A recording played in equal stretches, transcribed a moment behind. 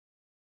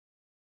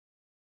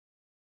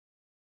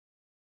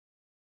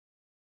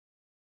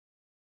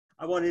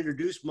I want to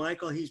introduce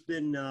Michael. He's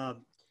been,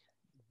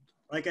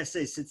 like I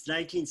say, since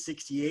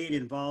 1968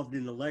 involved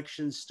in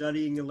elections,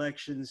 studying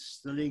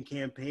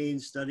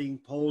campaigns, studying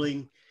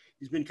polling.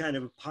 He's been kind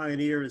of a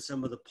pioneer in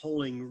some of the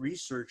polling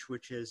research,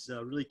 which has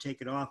really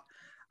taken off.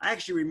 I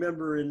actually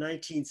remember in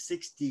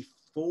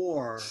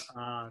 1964,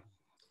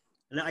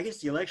 and I guess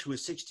the election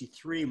was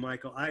 63,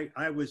 Michael.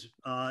 I was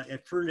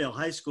at Ferndale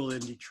High School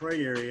in Detroit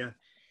area,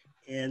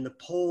 and the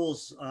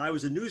polls, I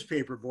was a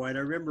newspaper boy, and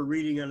I remember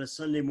reading on a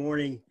Sunday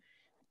morning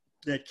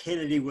that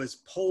Kennedy was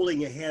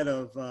polling ahead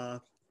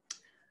of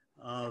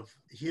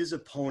his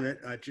opponent,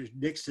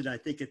 Nixon, I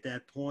think at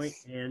that point,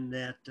 and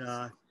that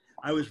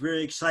I was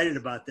very excited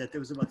about that.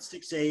 There was about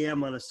 6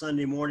 a.m. on a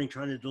Sunday morning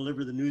trying to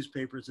deliver the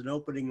newspapers and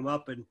opening them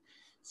up and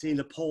seeing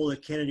the poll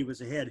that Kennedy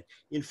was ahead.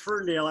 In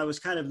Ferndale, I was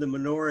kind of the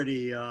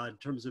minority in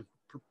terms of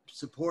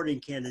supporting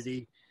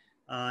Kennedy.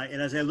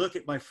 And as I look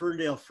at my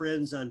Ferndale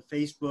friends on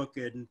Facebook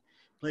and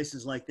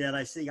places like that,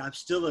 I think I'm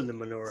still in the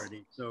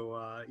minority.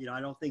 So, you know, I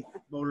don't think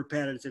voter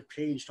patterns have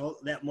changed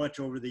that much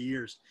over the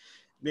years.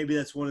 Maybe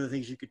that's one of the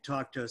things you could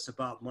talk to us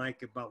about,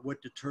 Mike, about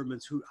what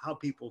determines how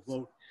people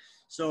vote.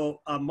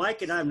 So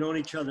Mike and I have known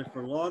each other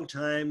for a long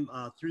time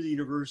through the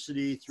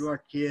university, through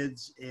our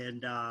kids,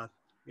 and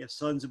we have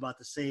sons about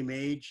the same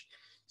age.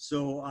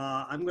 So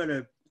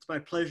it's my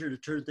pleasure to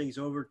turn things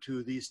over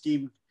to the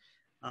esteemed,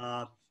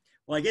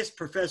 well, I guess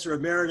Professor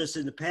Emeritus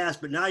in the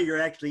past, but now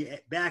you're actually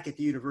back at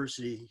the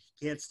university.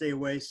 Can't stay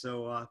away.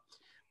 So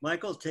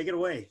Michael, take it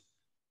away.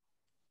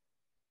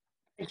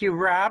 Thank you,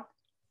 Rob.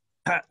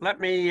 Let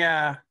me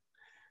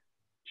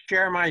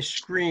share my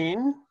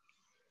screen.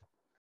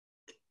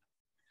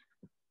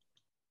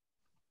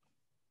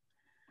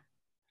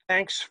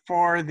 Thanks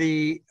for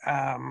the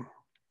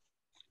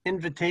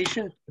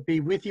invitation to be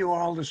with you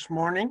all this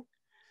morning.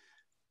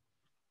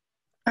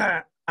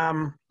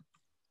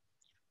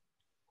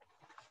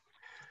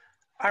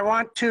 I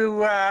want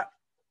to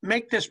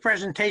make this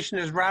presentation,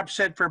 as Rob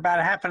said, for about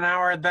a half an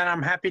hour. Then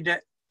I'm happy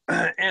to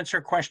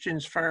answer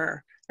questions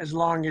for as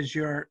long as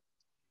you're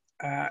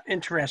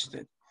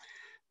interested.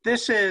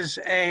 This is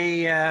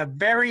a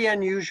very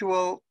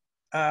unusual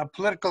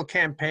political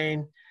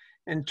campaign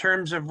in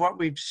terms of what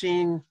we've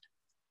seen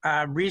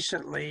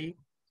recently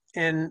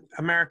in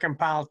American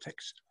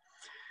politics.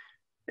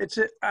 It's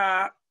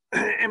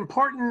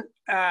important,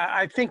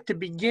 I think, to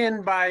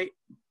begin by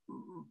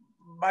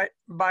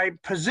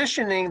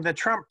positioning the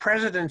Trump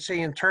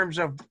presidency in terms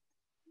of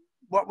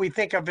what we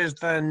think of as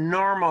the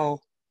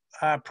normal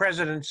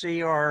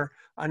presidency or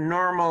a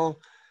normal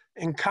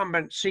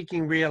incumbent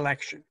seeking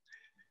re-election.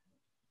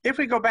 If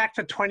we go back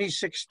to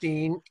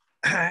 2016,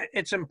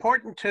 it's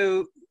important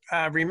to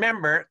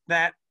remember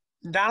that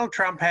Donald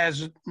Trump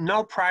has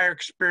no prior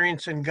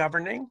experience in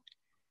governing.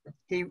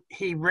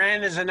 He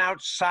ran as an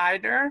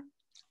outsider,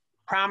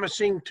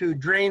 promising to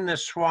drain the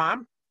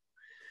swamp.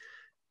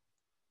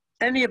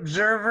 Any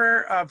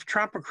observer of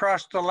Trump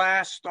across the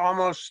last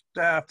almost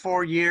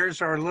 4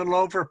 years, or a little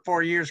over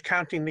 4 years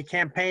counting the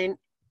campaign,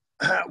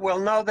 will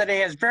know that he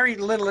has very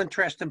little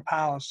interest in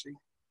policy.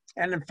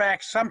 And in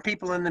fact, some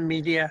people in the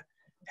media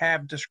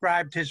have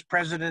described his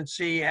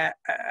presidency,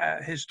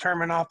 his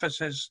term in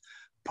office, as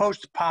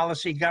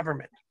post-policy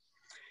government.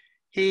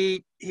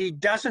 He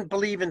doesn't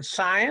believe in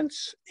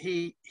science.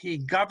 He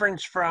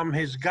governs from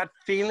his gut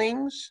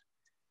feelings.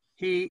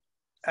 He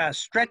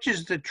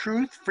stretches the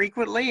truth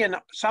frequently, and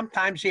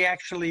sometimes he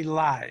actually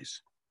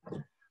lies.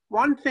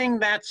 One thing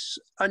that's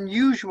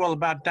unusual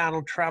about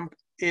Donald Trump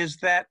is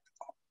that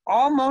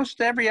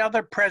almost every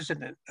other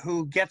president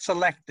who gets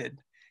elected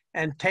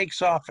and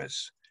takes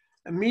office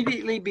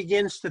immediately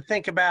begins to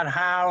think about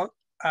how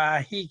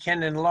he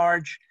can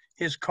enlarge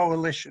his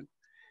coalition.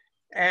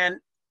 And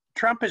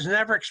Trump has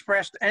never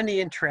expressed any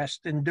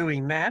interest in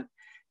doing that.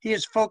 He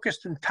is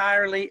focused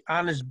entirely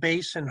on his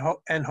base and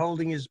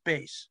holding his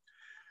base.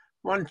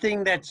 One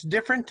thing that's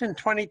different in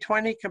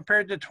 2020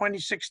 compared to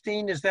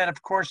 2016 is that,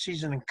 of course,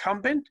 he's an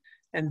incumbent,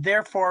 and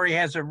therefore he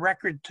has a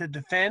record to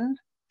defend.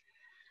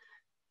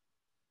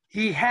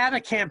 He had a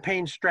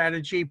campaign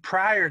strategy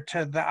prior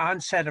to the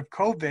onset of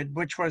COVID,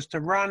 which was to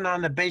run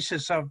on the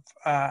basis of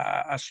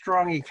a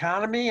strong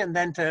economy and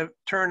then to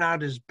turn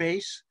out his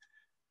base.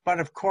 But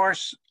of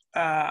course,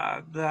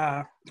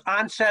 the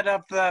onset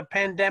of the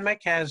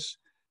pandemic has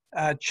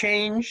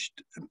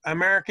changed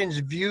Americans'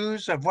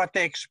 views of what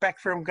they expect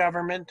from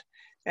government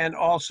and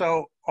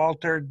also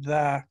altered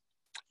the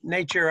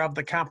nature of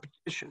the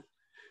competition.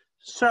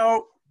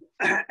 So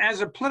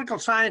as a political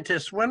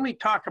scientist, when we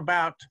talk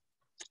about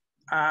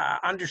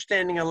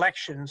understanding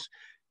elections,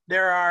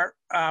 there are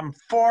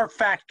 4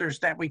 factors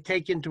that we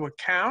take into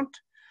account.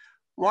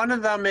 One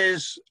of them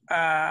is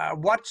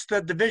what's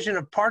the division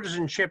of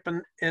partisanship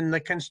in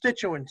the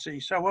constituency.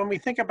 So when we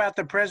think about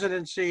the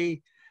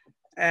presidency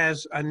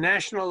as a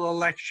national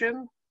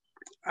election,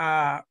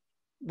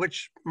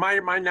 which might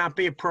or might not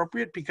be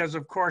appropriate because,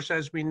 of course,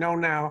 as we know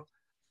now,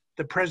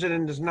 the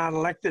president is not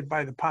elected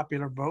by the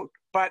popular vote.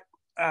 But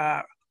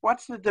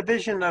what's the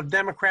division of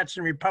Democrats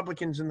and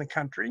Republicans in the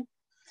country?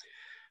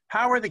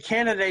 How are the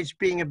candidates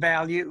being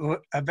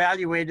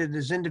evaluated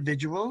as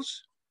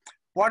individuals?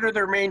 What are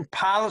their main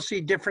policy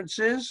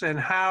differences, and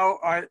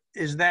how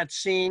is that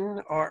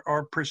seen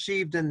or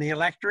perceived in the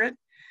electorate?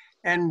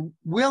 And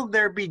will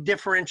there be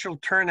differential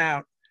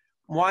turnout,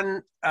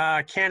 one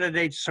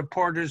candidate's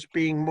supporters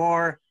being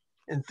more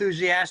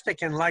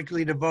enthusiastic and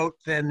likely to vote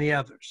than the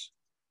others?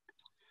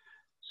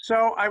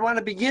 So I want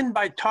to begin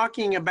by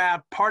talking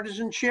about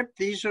partisanship.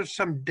 These are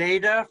some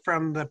data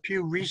from the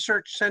Pew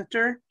Research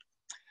Center.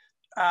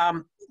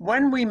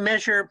 When we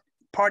measure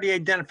party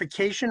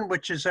identification,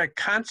 which is a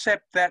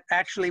concept that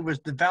actually was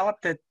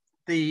developed at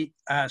the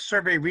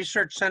Survey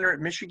Research Center at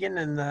Michigan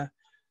in the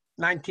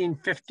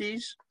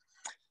 1950s,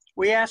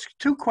 we ask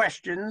two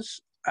questions.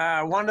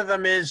 One of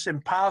them is,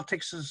 in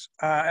politics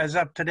as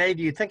of today,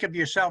 do you think of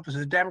yourself as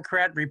a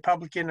Democrat,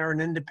 Republican, or an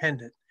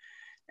independent?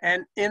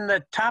 And in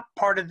the top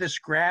part of this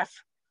graph,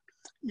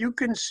 you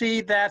can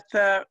see that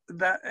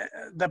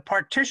the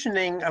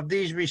partitioning of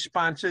these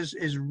responses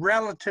is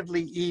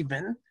relatively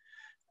even.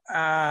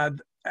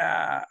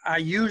 I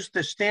used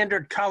the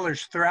standard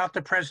colors throughout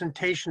the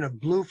presentation of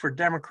blue for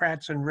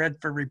Democrats and red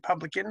for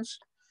Republicans.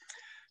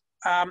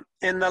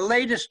 In the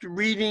latest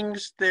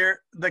readings,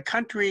 the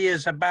country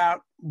is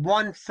about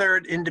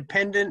 1/3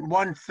 independent,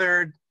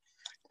 1/3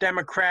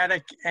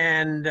 Democratic,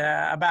 and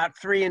about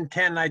 3 in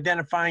 10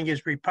 identifying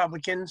as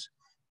Republicans.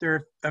 There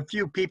are a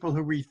few people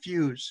who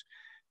refuse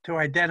to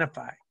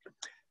identify.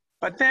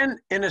 But then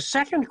in a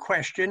second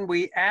question,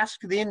 we ask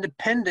the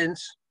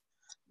independents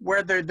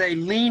whether they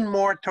lean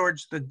more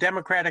towards the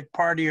Democratic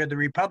Party or the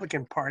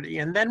Republican Party.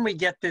 And then we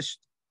get this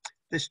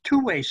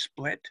two-way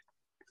split.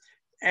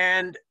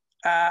 And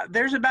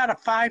there's about a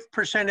 5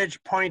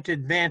 percentage point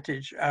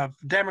advantage of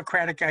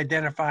Democratic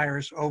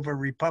identifiers over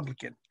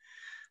Republican.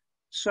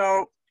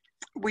 So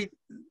we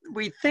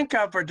think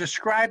of or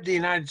describe the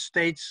United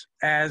States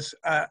as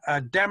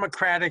a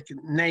democratic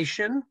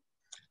nation,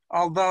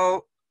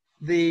 although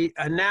the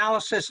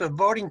analysis of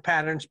voting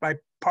patterns by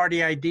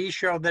party ID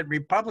show that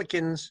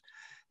Republicans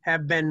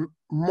have been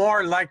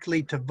more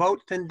likely to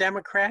vote than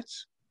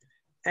Democrats,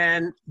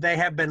 and they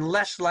have been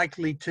less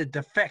likely to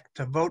defect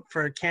to vote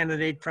for a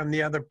candidate from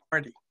the other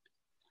party.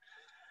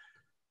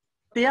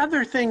 The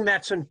other thing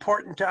that's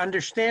important to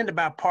understand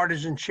about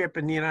partisanship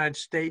in the United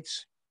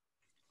States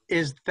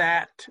is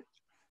that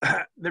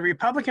the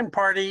Republican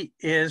Party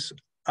is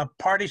a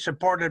party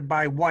supported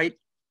by white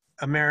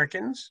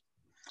Americans.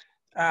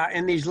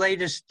 In these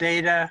latest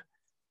data,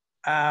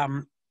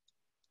 among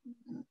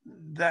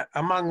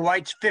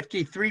whites,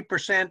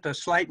 53%, a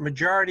slight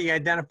majority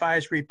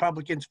identifies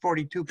Republicans,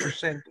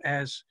 42%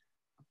 as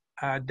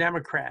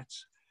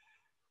Democrats.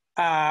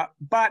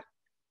 But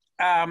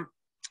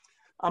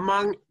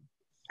among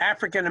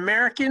African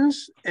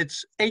Americans,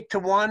 it's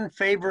 8-1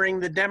 favoring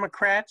the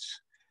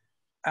Democrats.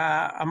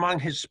 Among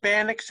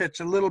Hispanics,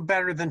 it's a little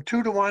better than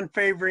 2-1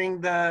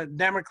 favoring the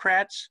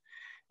Democrats.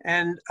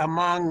 And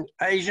among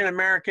Asian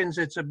Americans,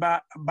 it's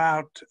about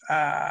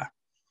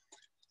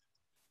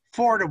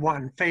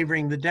 4-1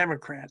 favoring the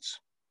Democrats.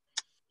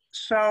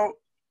 So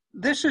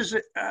this is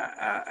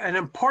an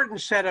important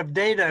set of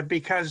data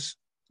because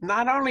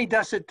not only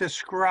does it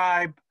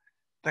describe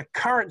the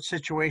current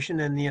situation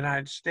in the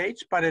United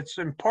States, but it's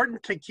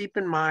important to keep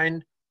in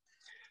mind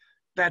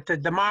that the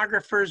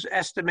demographers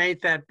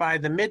estimate that by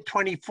the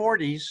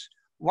mid-2040s,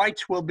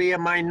 whites will be a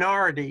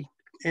minority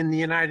in the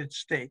United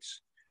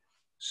States.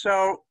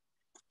 So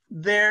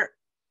there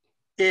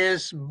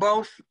is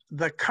both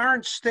the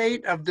current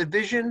state of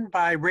division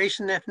by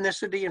race and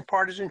ethnicity and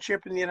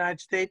partisanship in the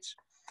United States,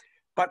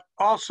 but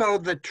also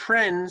the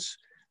trends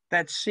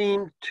that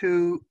seem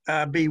to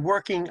be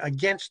working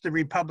against the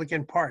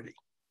Republican Party.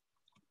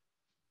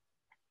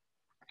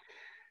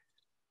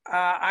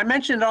 I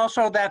mentioned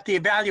also that the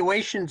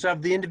evaluations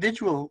of the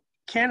individual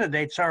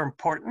candidates are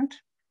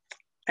important,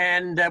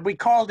 and we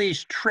call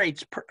these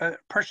traits,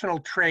 personal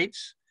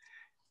traits,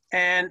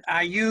 and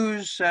I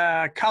use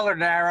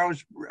colored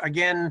arrows,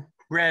 again,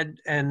 red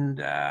and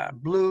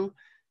blue,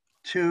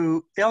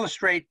 to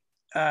illustrate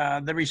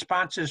the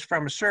responses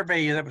from a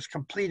survey that was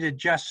completed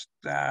just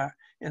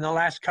in the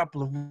last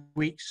couple of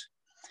weeks.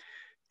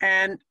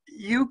 And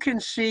you can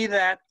see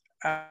that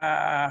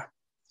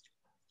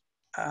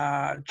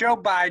Joe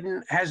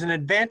Biden has an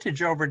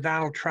advantage over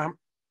Donald Trump,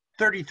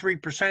 33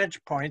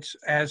 percentage points,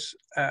 as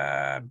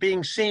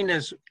being seen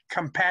as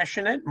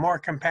compassionate,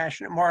 more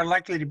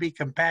likely to be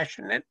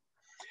compassionate.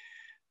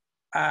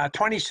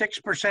 26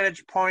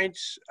 percentage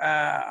points,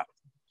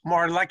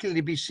 more likely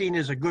to be seen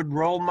as a good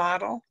role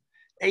model.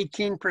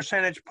 18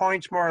 percentage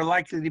points, more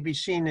likely to be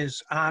seen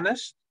as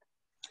honest.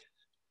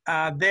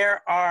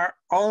 There are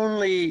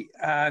only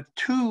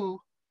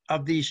 2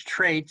 of these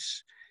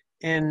traits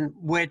in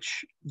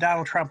which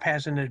Donald Trump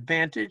has an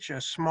advantage, a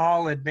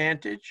small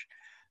advantage,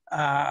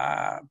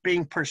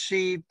 being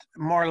perceived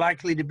more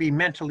likely to be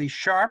mentally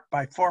sharp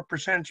by 4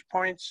 percentage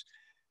points,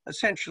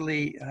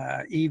 essentially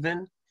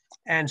even,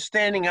 and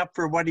standing up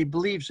for what he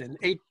believes in,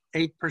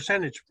 8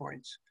 percentage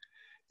points.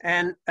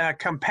 And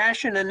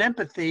compassion and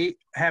empathy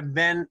have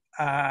been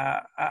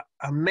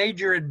a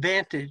major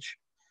advantage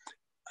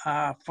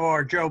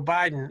for Joe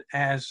Biden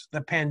as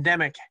the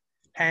pandemic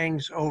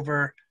hangs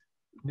over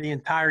the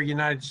entire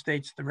United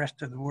States, the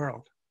rest of the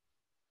world.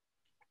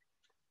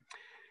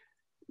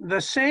 The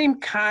same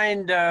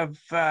kind of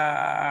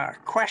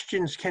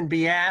questions can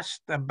be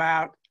asked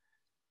about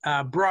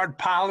broad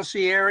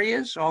policy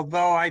areas,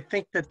 although I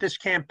think that this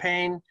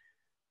campaign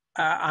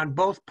on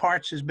both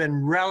parts has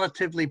been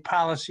relatively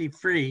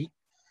policy-free.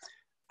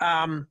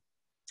 How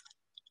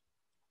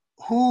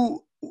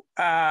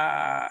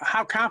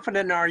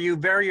confident are you,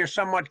 very or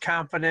somewhat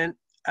confident,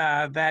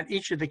 that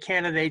each of the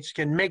candidates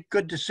can make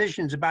good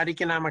decisions about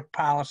economic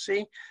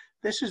policy?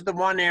 This is the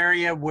one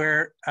area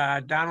where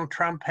Donald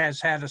Trump has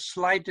had a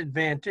slight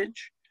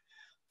advantage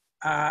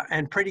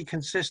and pretty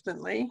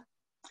consistently.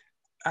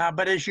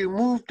 But as you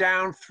move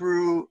down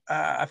through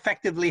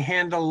effectively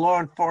handle law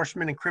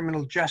enforcement and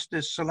criminal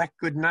justice, select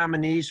good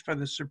nominees for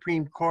the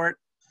Supreme Court,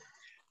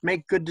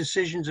 make good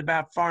decisions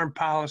about foreign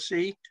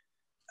policy,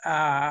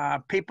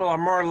 people are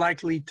more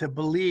likely to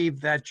believe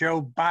that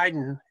Joe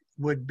Biden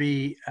would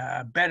be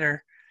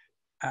better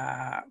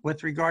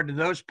with regard to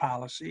those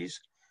policies.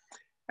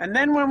 And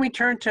then when we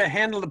turn to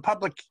handle the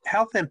public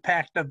health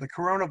impact of the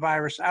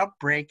coronavirus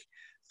outbreak,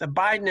 the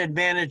Biden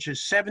advantage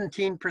is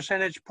 17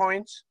 percentage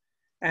points.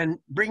 And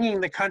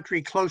bringing the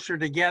country closer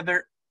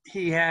together,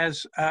 he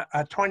has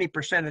a 20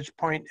 percentage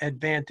point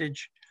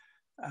advantage,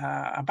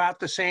 about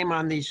the same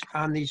on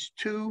these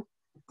two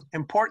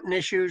important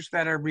issues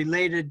that are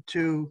related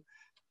to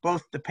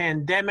both the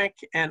pandemic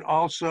and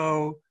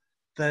also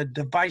the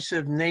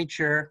divisive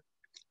nature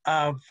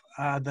of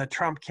the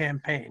Trump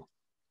campaign.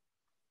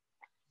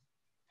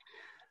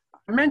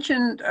 I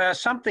mentioned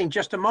something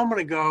just a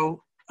moment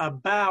ago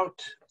about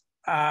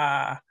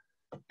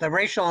the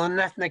racial and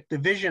ethnic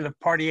division of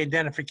party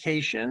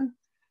identification.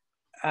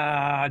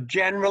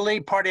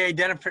 Generally, party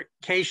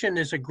identification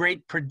is a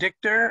great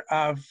predictor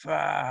of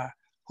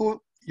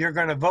who you're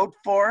going to vote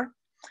for.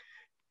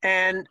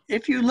 And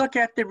if you look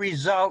at the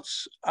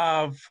results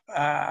of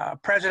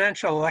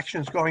presidential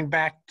elections going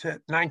back to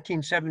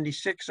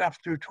 1976 up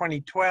through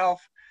 2012,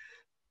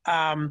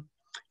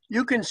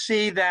 you can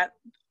see that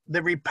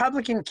the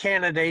Republican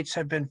candidates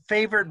have been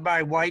favored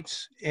by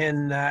whites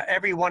in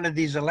every one of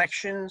these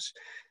elections.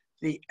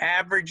 The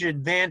average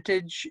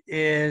advantage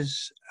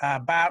is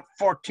about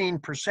 14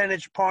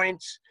 percentage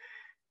points.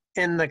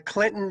 In the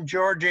Clinton,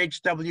 George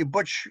H.W.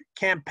 Bush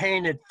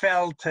campaign, it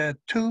fell to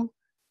 2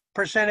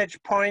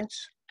 percentage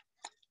points.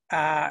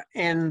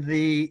 In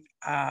the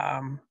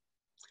Barack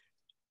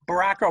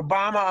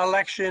Obama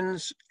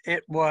elections,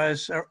 it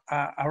was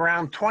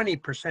around 20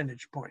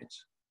 percentage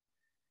points.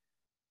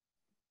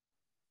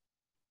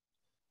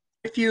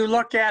 If you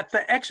look at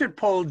the exit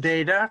poll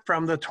data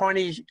from the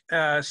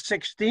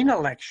 2016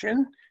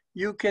 election,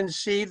 you can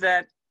see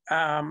that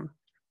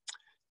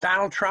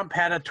Donald Trump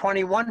had a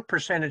 21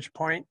 percentage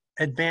point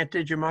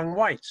advantage among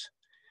whites.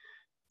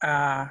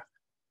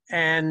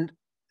 And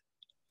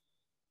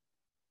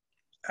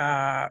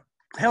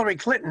Hillary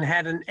Clinton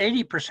had an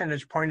 80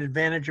 percentage point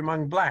advantage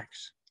among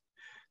blacks.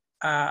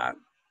 In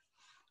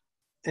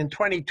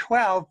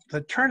 2012,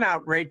 the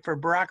turnout rate for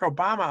Barack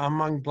Obama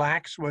among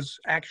blacks was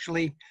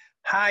actually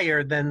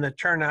higher than the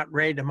turnout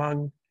rate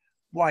among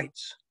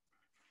whites.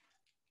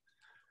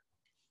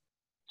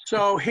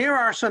 So here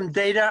are some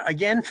data,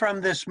 again,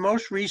 from this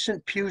most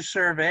recent Pew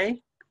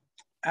survey.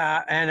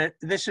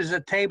 This is a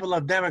table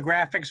of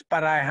demographics,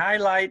 but I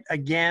highlight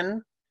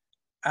again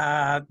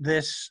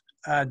this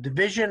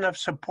division of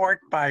support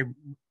by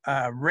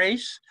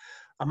race.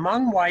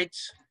 Among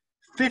whites,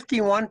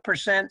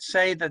 51%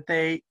 say that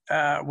they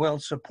will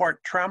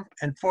support Trump,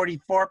 and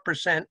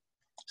 44%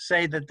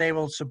 say that they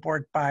will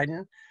support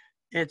Biden.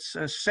 It's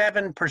a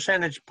 7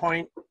 percentage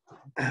point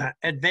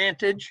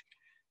advantage.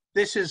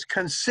 This is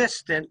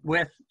consistent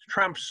with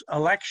Trump's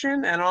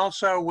election and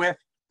also with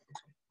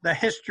the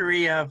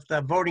history of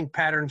the voting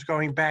patterns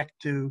going back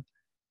to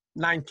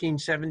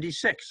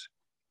 1976.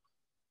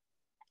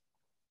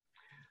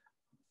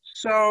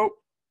 So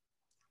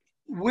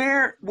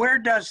where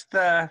does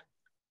the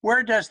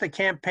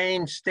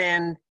campaign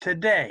stand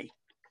today?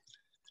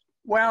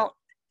 Well,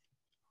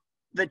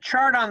 the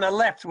chart on the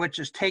left, which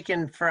is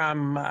taken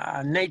from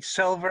Nate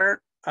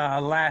Silver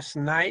last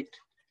night,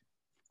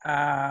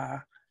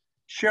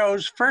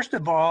 shows, first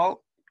of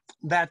all,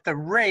 that the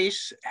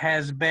race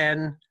has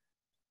been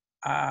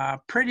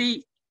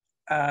pretty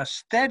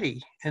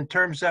steady in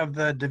terms of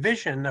the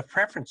division of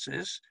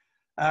preferences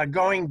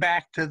going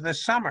back to the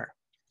summer.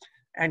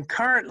 And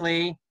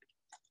currently,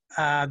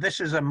 this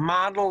is a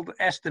modeled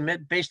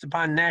estimate based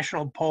upon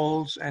national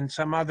polls and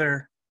some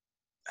other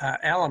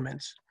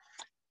elements.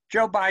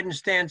 Joe Biden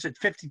stands at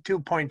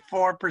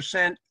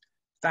 52.4%,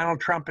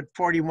 Donald Trump at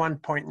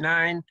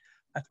 41.9%,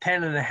 a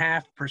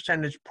 10.5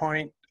 percentage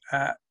point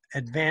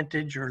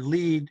advantage or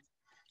lead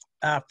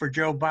for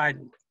Joe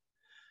Biden.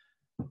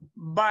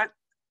 But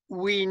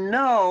we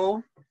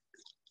know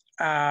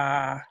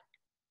that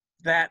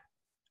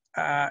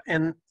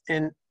in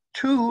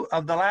 2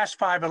 of the last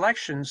 5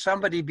 elections,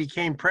 somebody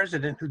became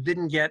president who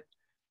didn't get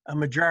a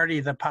majority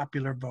of the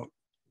popular vote.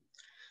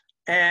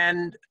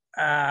 And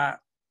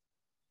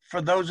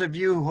for those of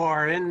you who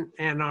are in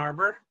Ann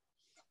Arbor,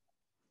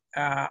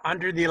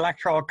 under the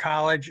Electoral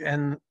College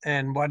and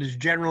what is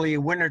generally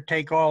a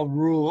winner-take-all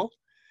rule,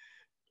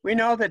 we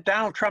know that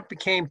Donald Trump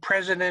became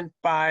president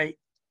by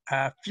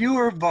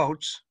fewer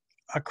votes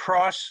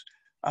across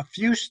a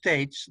few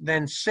states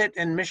than sit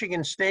in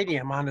Michigan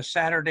Stadium on a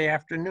Saturday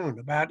afternoon,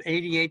 about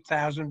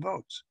 88,000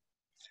 votes.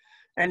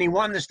 And he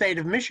won the state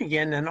of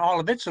Michigan and all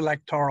of its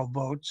electoral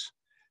votes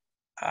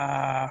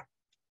by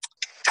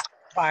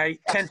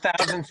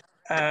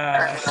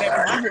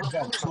 10,700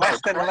 votes, less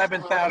than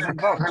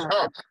 11,000 votes.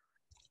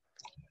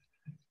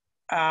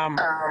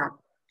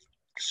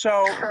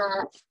 So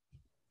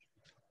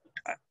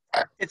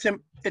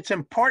it's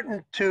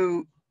important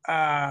to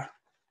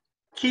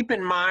keep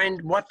in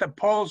mind what the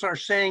polls are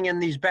saying in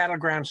these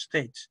battleground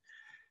states.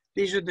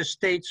 These are the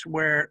states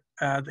where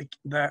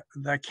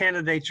the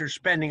candidates are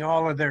spending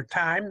all of their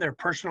time, their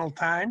personal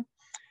time.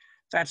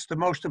 That's the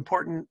most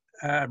important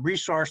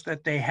resource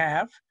that they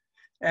have,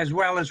 as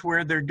well as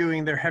where they're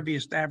doing their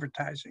heaviest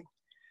advertising.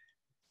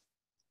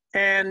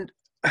 And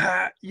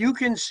you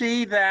can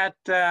see that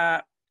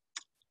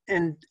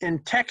in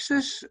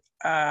Texas,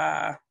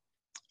 Donald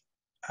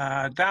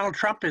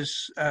Trump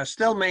is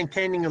still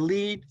maintaining a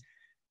lead,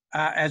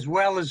 as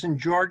well as in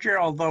Georgia,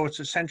 although it's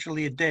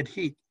essentially a dead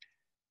heat.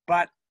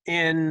 But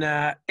in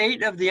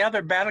 8 of the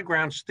other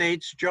battleground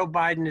states, Joe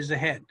Biden is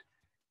ahead.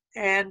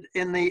 And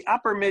in the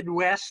upper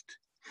Midwest,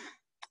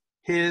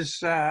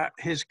 his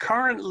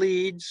current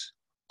leads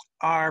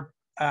are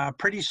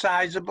pretty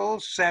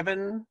sizable: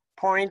 7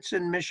 points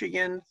in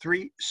Michigan,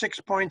 6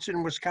 points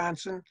in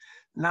Wisconsin,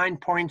 9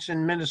 points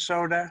in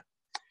Minnesota,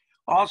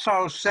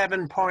 also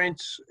 7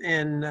 points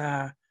in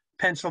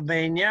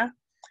Pennsylvania.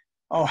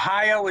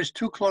 Ohio is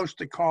too close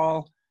to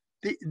call.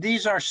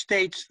 These are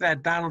states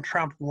that Donald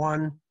Trump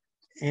won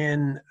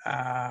in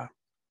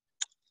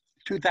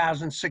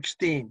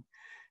 2016.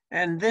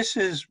 And this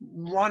is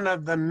one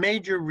of the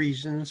major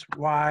reasons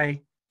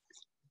why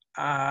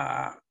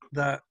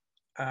the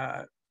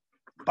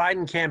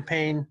Biden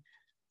campaign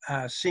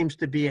seems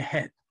to be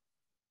ahead.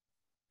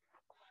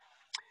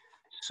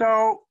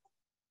 So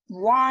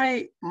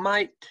why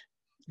might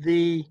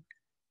the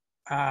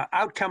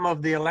outcome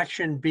of the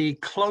election be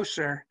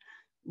closer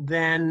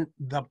than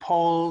the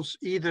polls,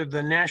 either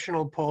the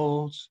national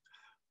polls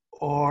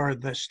or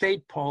the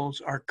state polls,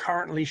 are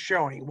currently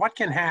showing? What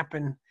can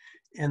happen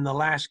in the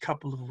last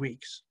couple of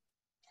weeks?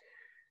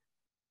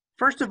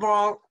 First of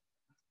all,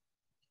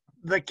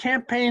 the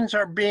campaigns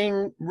are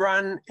being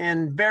run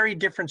in very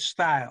different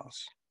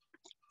styles.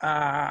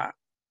 Joe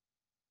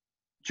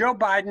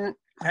Biden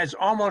has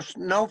almost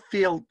no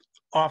field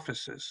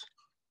offices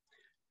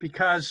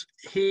because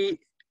he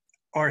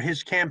or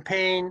his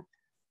campaign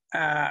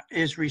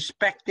is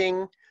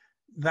respecting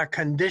the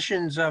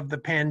conditions of the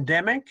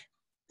pandemic,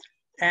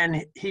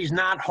 and he's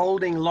not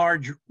holding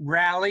large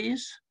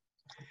rallies.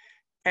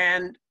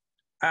 And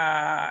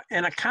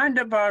in a kind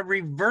of a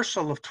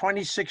reversal of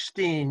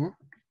 2016,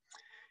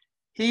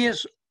 he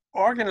has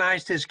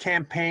organized his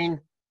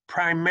campaign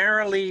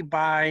primarily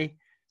by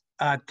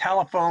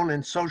telephone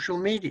and social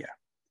media.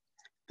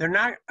 They're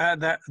not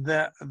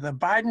the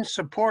Biden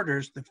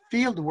supporters. The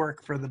field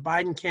work for the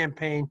Biden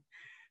campaign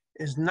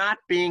is not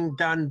being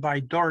done by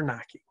door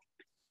knocking.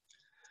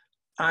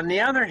 On the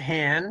other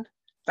hand,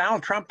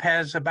 Donald Trump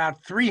has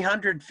about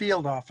 300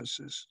 field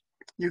offices.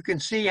 You can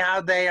see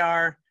how they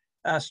are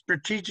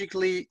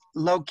strategically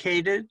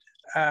located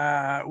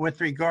with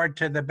regard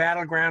to the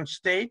battleground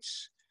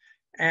states,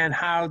 and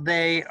how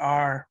they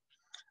are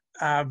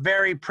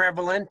very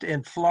prevalent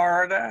in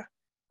Florida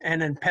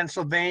and in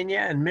Pennsylvania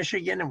and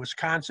Michigan and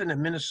Wisconsin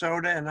and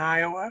Minnesota and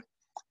Iowa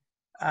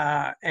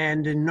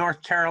and in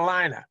North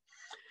Carolina.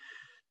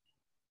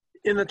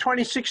 In the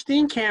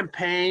 2016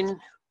 campaign,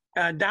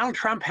 Donald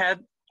Trump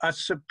had a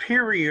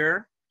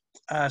superior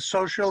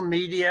social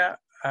media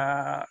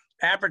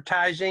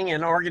advertising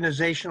and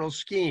organizational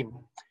scheme.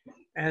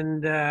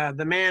 And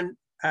the man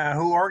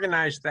who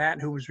organized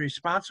that, who was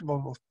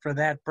responsible for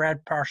that,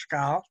 Brad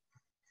Parscale,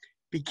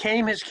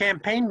 became his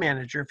campaign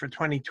manager for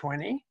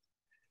 2020.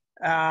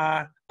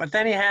 But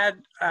then he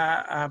had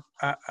a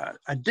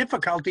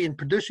difficulty in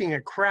producing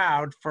a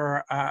crowd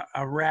for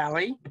a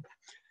rally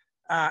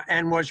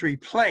and was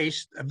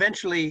replaced,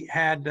 eventually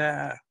had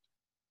a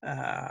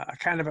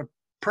kind of a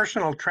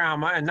personal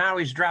trauma, and now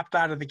he's dropped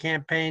out of the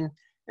campaign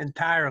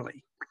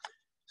entirely.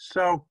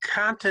 So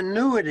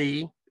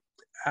continuity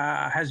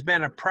has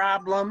been a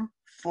problem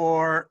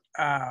for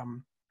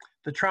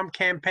the Trump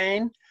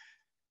campaign,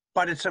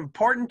 but it's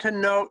important to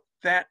note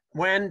that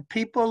when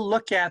people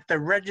look at the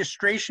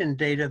registration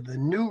data, the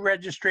new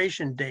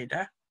registration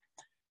data,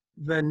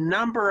 the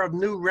number of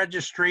new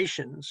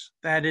registrations,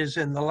 that is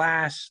in the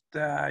last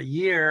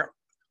year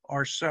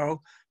or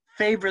so,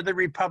 favor the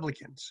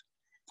Republicans.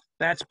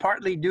 That's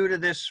partly due to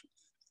this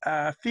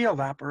field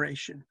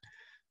operation.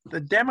 The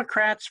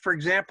Democrats, for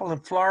example, in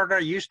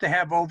Florida, used to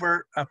have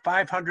over a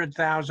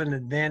 500,000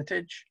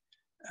 advantage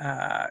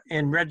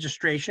in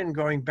registration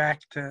going back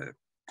to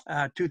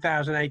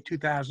 2008,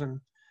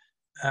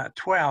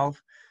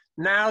 2012.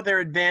 Now their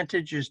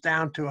advantage is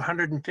down to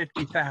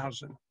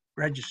 150,000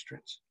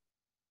 registrants.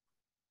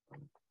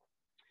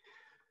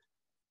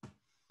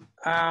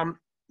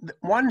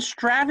 One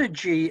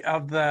strategy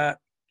of the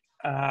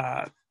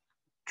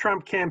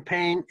Trump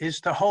campaign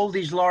is to hold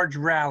these large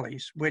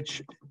rallies,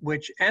 which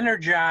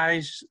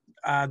energize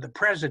the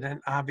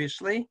president,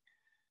 obviously.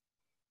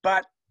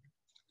 But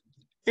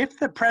if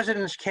the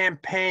president's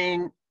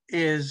campaign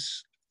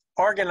is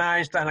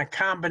organized on a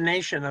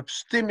combination of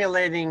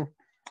stimulating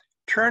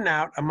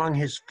turnout among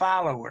his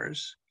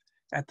followers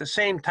at the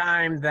same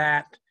time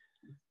that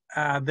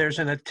there's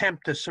an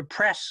attempt to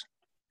suppress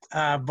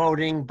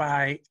voting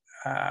by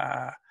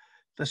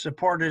the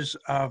supporters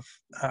of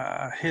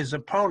his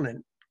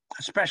opponent,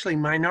 especially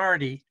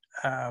minority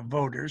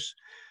voters,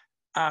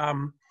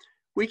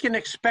 we can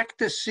expect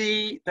to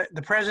see that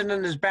the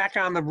president is back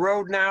on the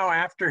road now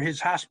after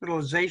his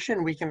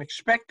hospitalization. We can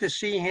expect to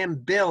see him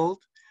build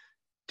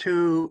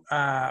to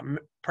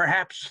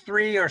perhaps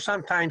 3 or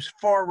sometimes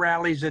 4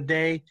 rallies a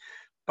day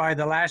by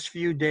the last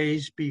few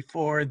days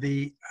before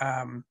the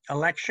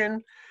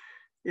election.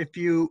 If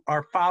you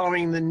are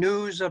following the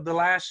news of the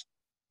last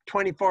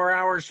 24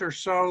 hours or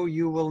so,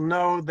 you will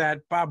know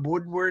that Bob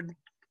Woodward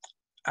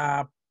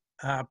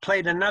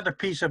played another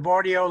piece of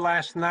audio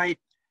last night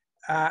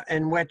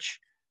in which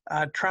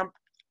Trump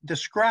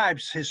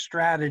describes his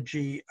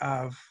strategy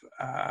of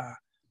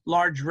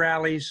large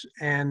rallies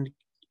and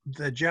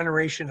the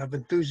generation of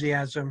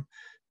enthusiasm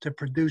to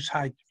produce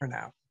high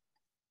turnout.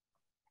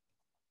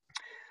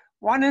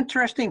 One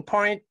interesting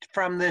point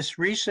from this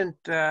recent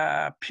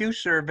Pew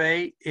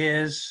survey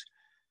is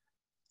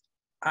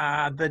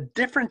the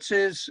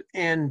differences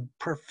in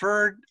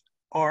preferred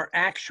or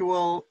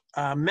actual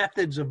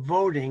methods of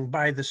voting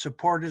by the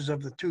supporters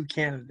of the two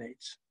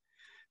candidates.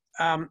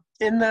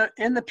 In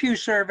the Pew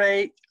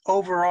survey,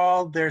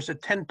 overall, there's a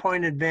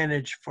 10-point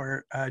advantage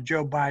for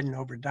Joe Biden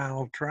over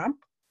Donald Trump.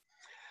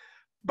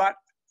 But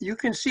you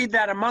can see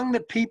that among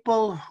the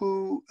people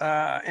who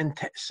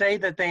say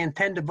that they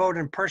intend to vote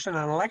in person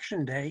on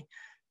Election Day,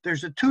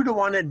 there's a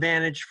 2-to-1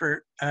 advantage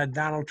for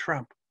Donald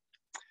Trump.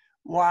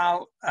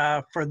 While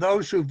for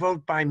those who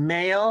vote by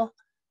mail,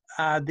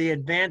 the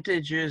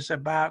advantage is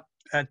about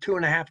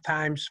 2.5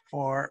 times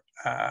for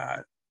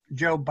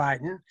Joe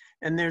Biden,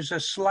 and there's a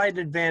slight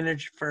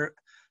advantage for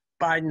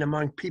Biden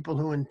among people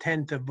who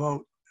intend to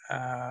vote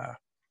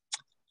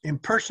in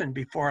person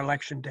before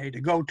Election Day, to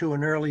go to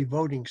an early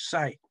voting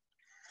site.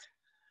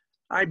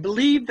 I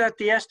believe that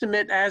the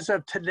estimate as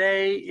of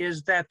today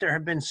is that there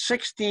have been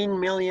 16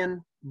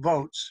 million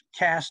votes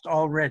cast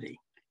already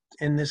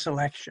in this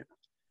election.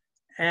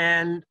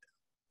 And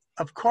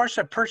of course,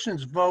 a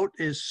person's vote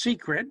is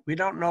secret. We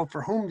don't know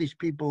for whom these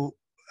people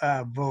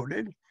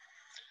voted,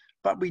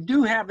 but we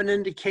do have an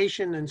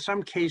indication in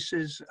some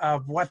cases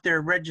of what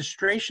their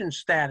registration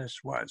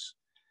status was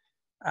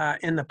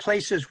in the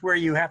places where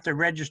you have to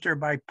register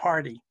by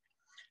party.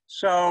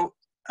 So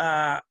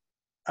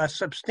a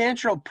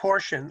substantial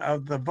portion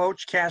of the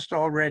votes cast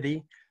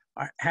already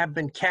have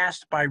been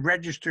cast by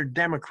registered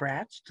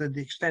Democrats, to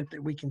the extent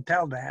that we can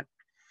tell that.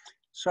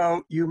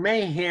 So you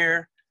may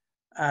hear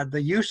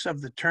the use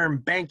of the term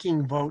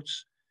banking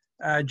votes.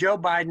 Joe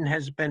Biden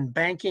has been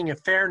banking a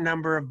fair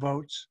number of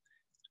votes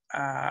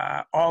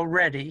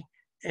already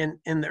in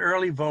the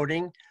early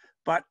voting,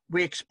 but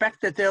we expect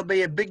that there'll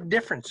be a big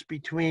difference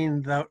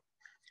between the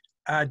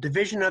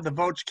division of the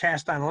votes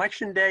cast on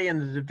Election Day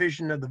and the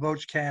division of the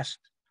votes cast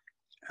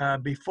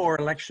before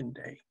Election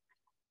Day.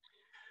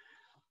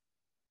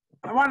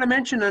 I want to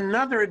mention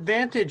another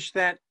advantage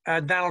that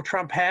Donald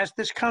Trump has.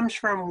 This comes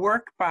from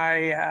work by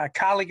a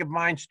colleague of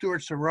mine,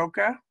 Stuart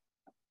Soroka.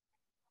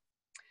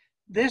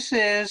 This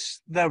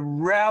is the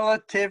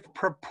relative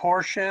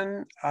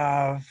proportion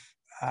of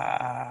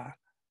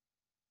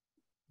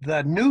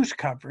the news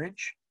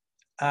coverage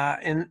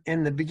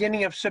in the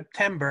beginning of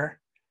September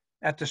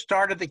at the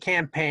start of the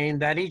campaign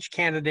that each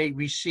candidate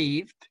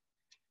received.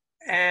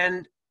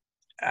 And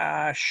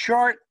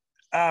short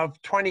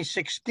of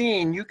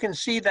 2016, you can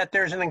see that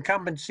there's an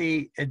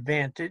incumbency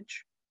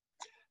advantage.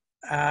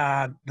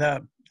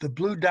 The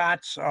blue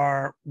dots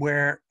are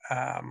where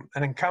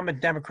an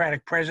incumbent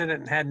Democratic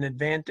president had an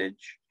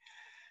advantage,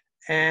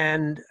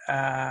 and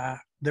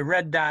the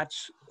red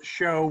dots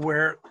show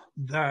where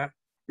the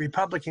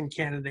Republican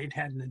candidate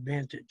had an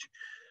advantage.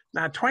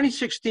 Now,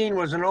 2016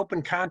 was an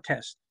open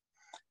contest,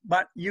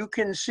 but you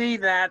can see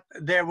that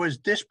there was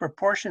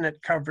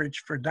disproportionate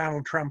coverage for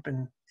Donald Trump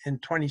in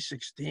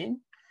 2016.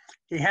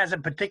 He has a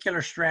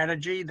particular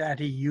strategy that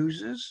he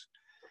uses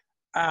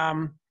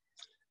to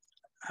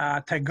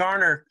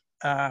garner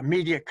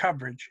media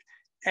coverage.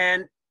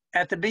 And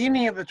at the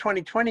beginning of the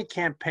 2020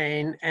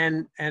 campaign,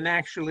 and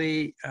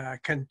actually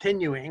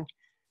continuing,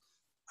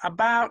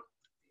 about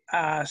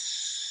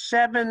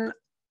 7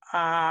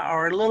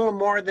 or a little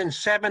more than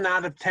 7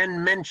 out of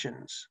 10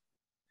 mentions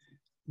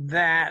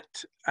that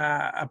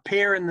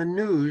appear in the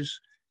news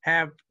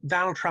have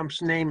Donald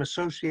Trump's name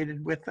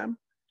associated with them,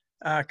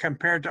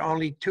 compared to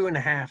only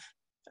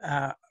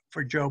 2.5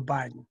 for Joe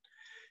Biden.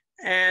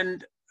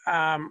 And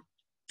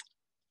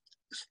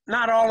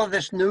not all of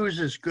this news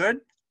is good,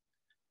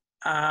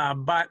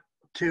 but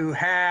to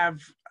have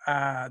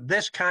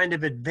this kind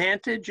of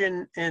advantage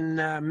in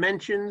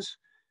mentions,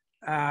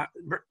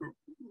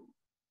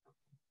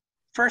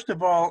 first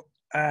of all,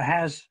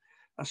 has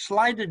a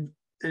slight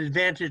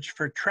advantage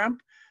for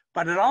Trump,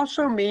 but it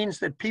also means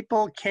that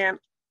people can't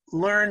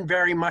learn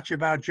very much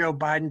about Joe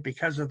Biden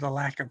because of the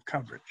lack of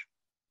coverage.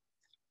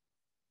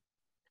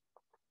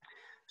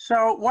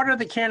 So what are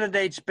the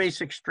candidates'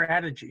 basic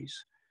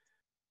strategies?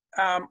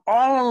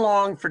 All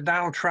along for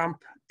Donald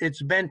Trump,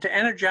 it's been to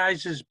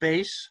energize his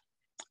base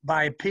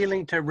by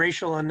appealing to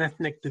racial and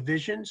ethnic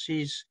divisions.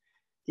 He's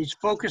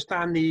focused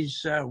on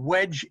these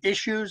wedge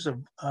issues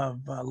of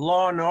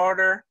law and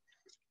order.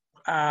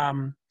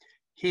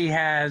 He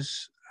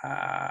has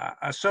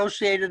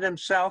associated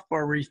himself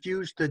or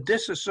refused to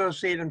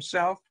disassociate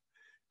himself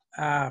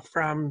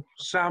from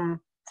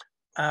some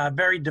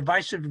very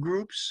divisive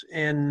groups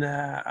in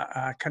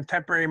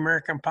contemporary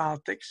American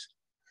politics.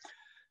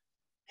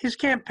 His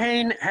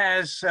campaign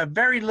has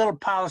very little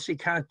policy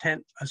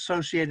content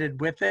associated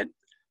with it,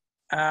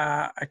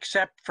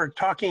 except for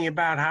talking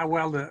about how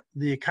well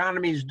the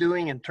economy is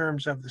doing in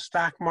terms of the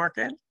stock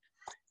market,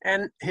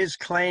 and his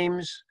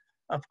claims,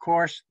 of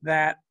course,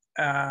 that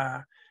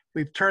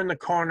we've turned the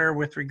corner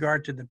with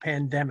regard to the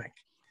pandemic.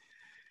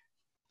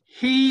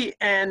 He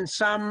and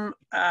some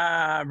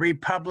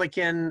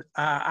Republican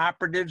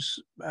operatives,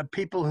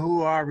 people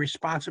who are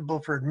responsible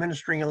for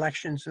administering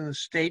elections in the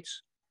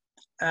states,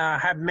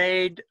 have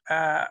made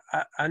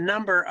a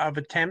number of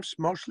attempts,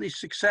 mostly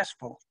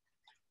successful,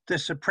 to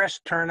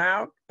suppress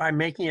turnout by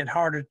making it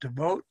harder to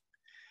vote.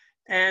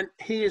 And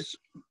he has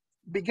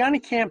begun a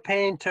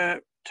campaign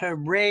to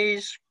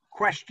raise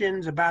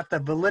questions about the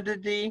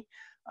validity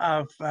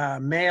of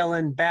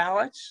mail-in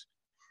ballots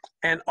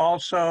and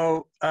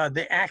also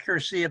the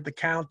accuracy of the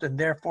count and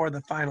therefore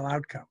the final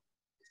outcome.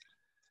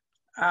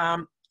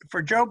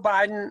 For Joe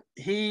Biden,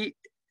 he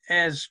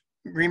has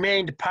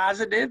remained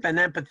positive and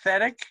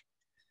empathetic.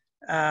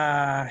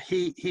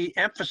 He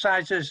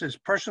emphasizes his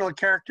personal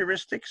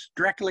characteristics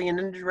directly and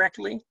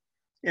indirectly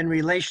in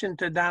relation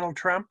to Donald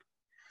Trump.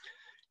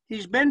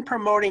 He's been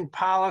promoting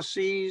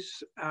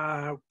policies,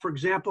 for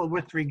example,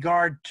 with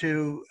regard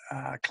to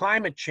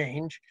climate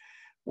change,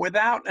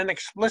 without an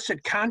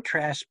explicit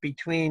contrast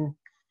between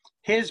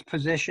his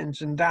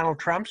positions and Donald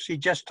Trump's. He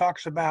just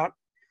talks about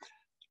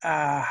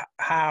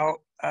how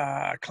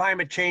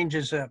climate change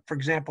is, for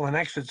example, an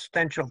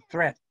existential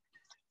threat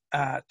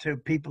to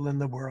people in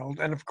the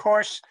world. And of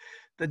course,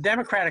 the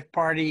Democratic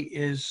Party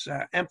is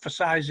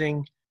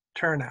emphasizing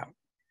turnout.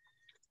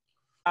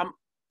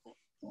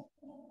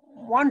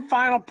 One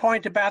final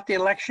point about the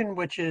election,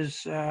 which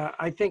is,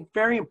 I think,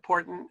 very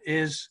important,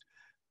 is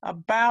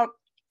about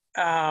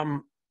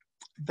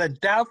the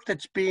doubt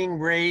that's being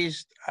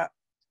raised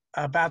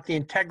about the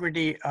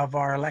integrity of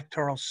our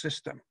electoral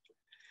system.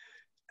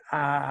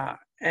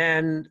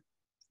 And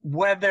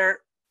whether,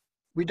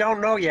 we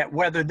don't know yet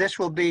whether this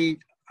will be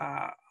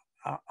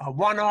a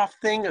one-off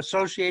thing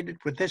associated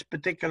with this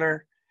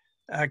particular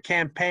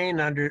campaign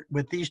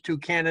with these two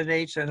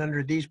candidates and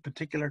under these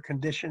particular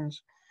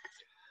conditions,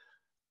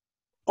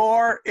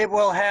 or it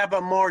will have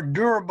a more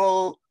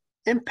durable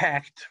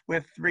impact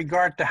with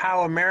regard to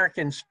how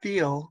Americans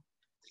feel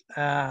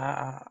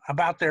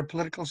about their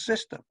political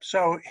system.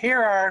 So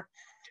here are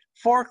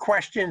 4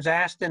 questions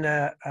asked in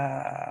a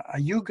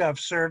YouGov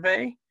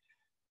survey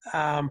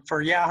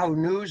for Yahoo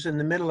News in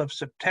the middle of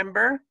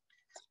September.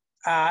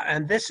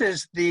 And this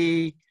is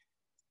the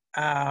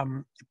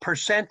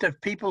percent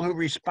of people who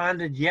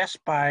responded yes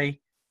by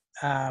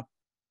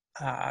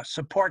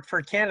support for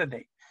a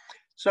candidate.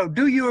 So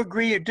do you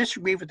agree or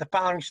disagree with the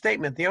following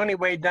statement? The only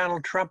way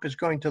Donald Trump is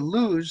going to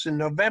lose in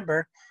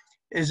November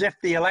is if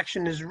the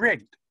election is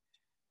rigged.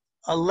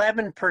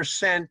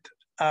 11%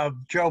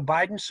 of Joe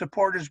Biden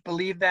supporters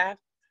believe that,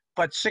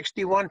 but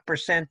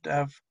 61%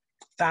 of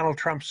Donald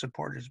Trump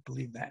supporters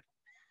believe that.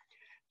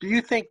 Do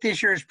you think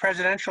this year's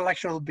presidential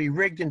election will be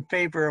rigged in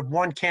favor of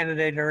one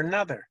candidate or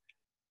another?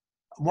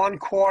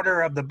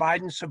 1/4 of the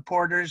Biden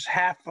supporters,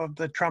 half of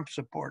the Trump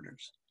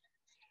supporters.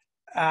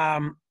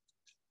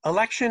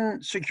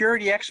 Election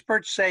security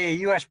experts say a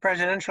U.S.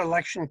 presidential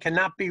election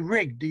cannot be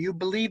rigged. Do you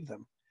believe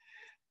them?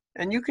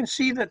 And you can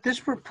see that this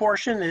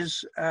proportion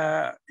is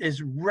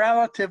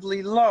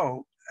relatively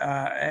low,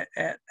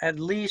 at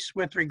least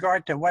with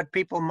regard to what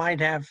people might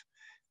have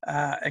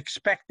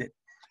expected.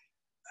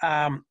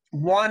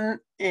 1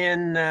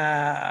 in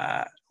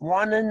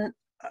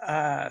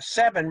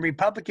 7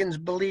 Republicans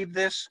believe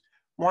this.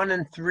 1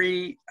 in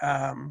 3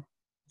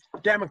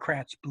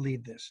 Democrats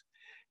believe this.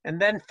 And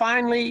then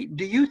finally,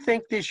 do you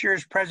think this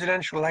year's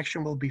presidential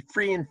election will be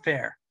free and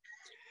fair?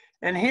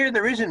 And here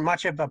there isn't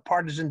much of a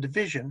partisan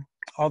division,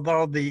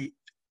 although the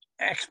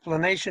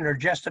explanation or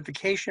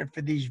justification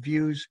for these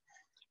views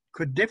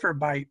could differ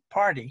by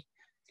party.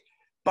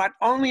 But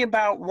only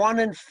about 1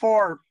 in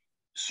 4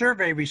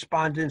 survey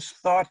respondents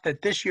thought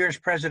that this year's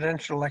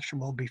presidential election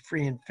will be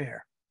free and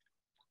fair.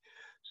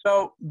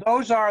 So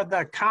those are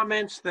the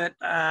comments that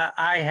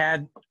I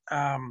had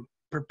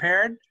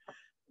prepared.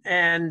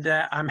 and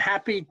I'm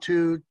happy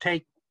to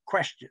take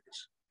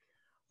questions.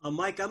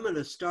 Mike, I'm going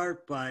to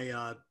start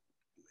by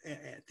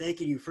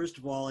thanking you, first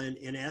of all,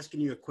 and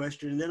asking you a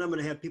question. And then I'm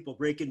going to have people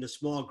break into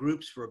small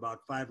groups for about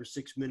 5 or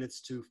 6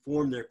 minutes to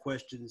form their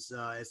questions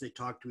as they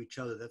talk to each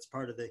other. That's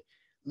part of the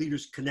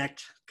Leaders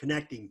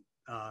connecting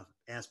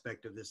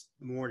aspect of this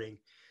morning.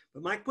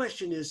 But my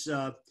question is,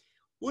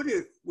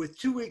 with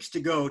 2 weeks to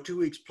go, 2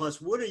 weeks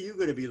plus, what are you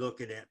going to be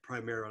looking at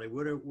primarily?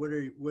 What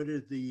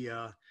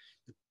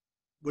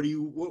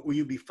will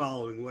you be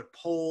following? What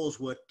polls,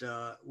 what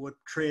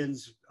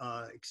trends,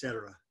 et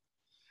cetera?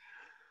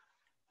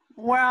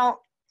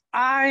 Well,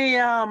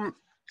 I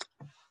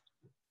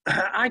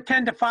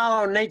tend to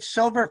follow Nate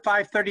Silver,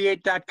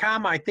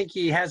 538.com. I think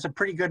he has a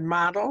pretty good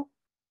model.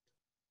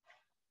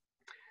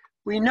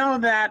 We know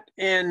that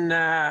in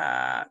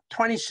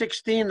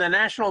 2016, the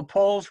national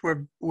polls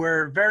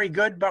were very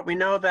good, but we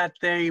know that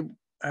they,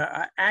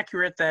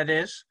 accurate that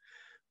is,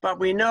 but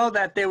we know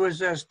that there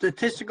was a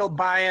statistical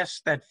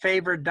bias that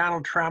favored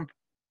Donald Trump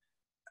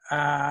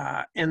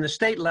in the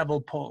state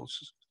level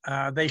polls.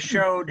 They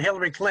showed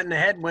Hillary Clinton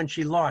ahead when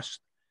she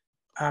lost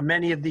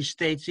many of these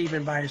states,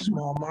 even by a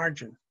small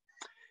margin.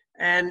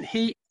 And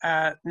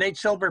Nate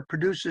Silver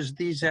produces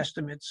these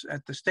estimates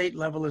at the state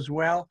level as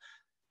well.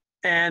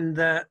 And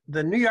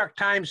the New York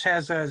Times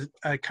has a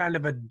kind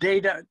of a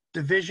data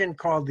division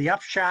called the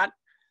Upshot,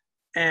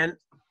 and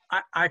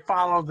I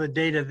follow the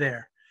data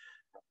there.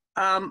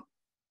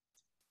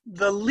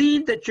 The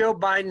lead that Joe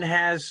Biden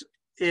has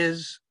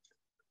is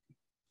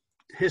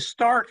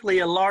historically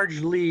a large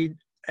lead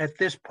at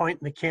this point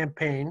in the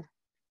campaign.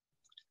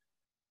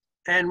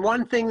 And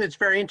one thing that's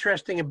very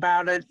interesting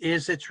about it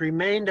is it's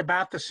remained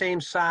about the same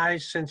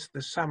size since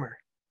the summer.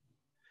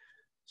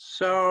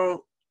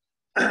 So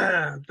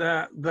and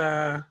I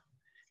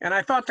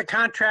thought the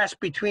contrast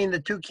between the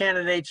two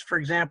candidates, for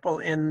example,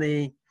 in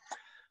the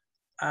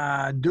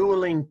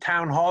dueling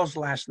town halls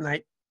last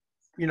night,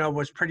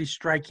 was pretty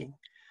striking.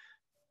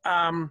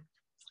 The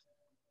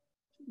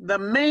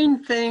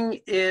main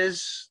thing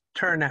is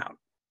turnout,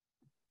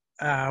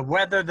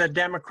 whether the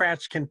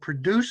Democrats can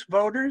produce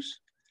voters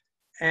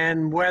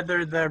and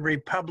whether the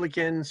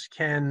Republicans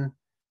can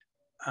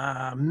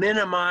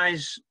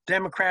minimize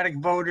Democratic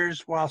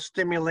voters while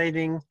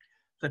stimulating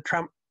the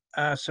Trump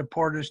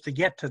supporters to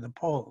get to the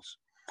polls.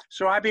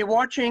 So I'd be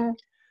watching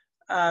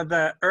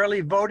the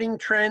early voting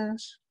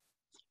trends,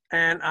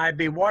 and I'd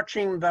be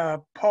watching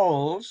the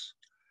polls.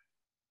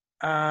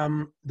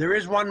 There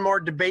is one more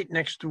debate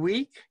next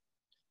week.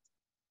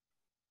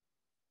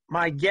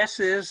 My guess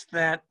is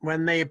that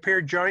when they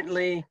appear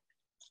jointly,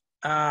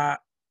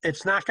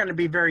 it's not going to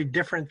be very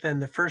different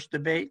than the first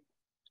debate,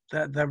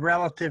 the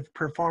relative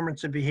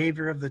performance and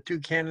behavior of the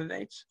two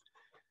candidates.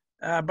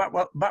 But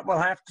we'll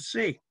have to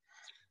see.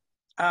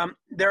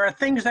 There are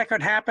things that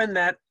could happen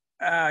that,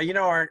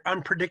 are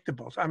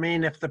unpredictable. I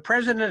mean, if the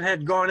president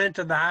had gone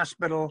into the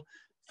hospital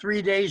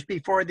 3 days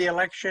before the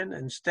election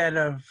instead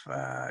of,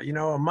 a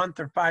month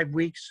or 5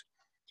 weeks,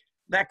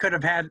 that could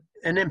have had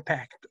an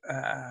impact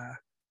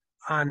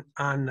on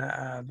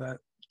the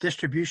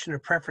distribution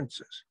of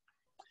preferences.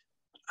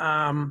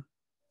 And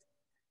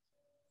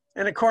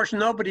of course,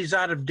 nobody's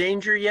out of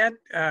danger yet.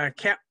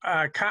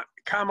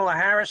 Kamala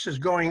Harris is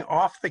going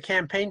off the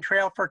campaign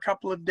trail for a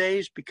couple of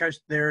days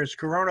because there is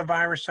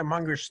coronavirus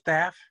among her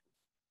staff.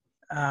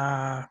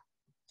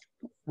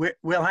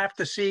 We'll have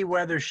to see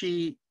whether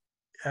she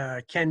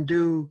can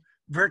do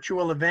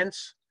virtual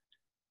events.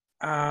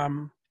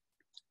 But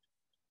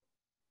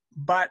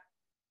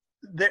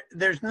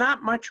there's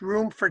not much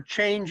room for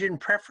change in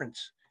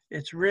preference.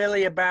 It's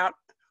really about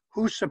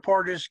who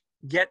supporters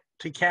get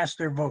to cast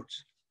their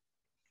votes.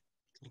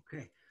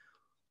 Okay.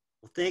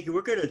 Well, thank you.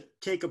 We're going to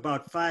take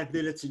about 5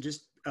 minutes and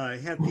just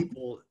have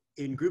people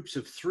in groups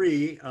of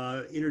 3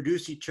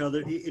 introduce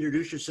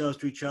yourselves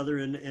to each other,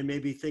 and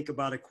maybe think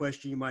about a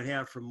question you might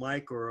have from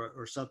Mike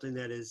or something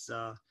that is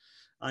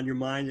on your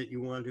mind that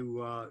you want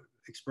to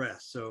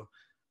express. So,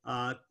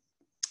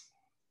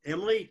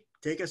 Emily,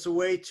 take us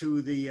away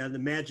to the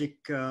magic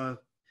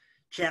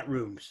chat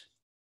rooms.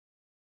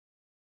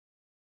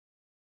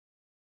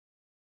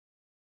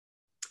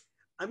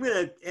 I'm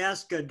going to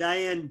ask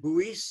Diane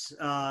Buis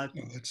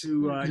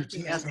to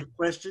ask a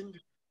question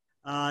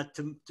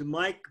to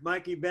Mike.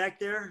 Mike, you back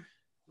there?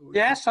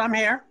 Yes, I'm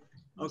here.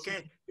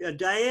 Okay.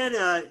 Diane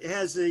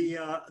has the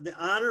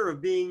honor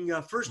of being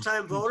a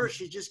first-time voter.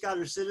 She just got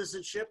her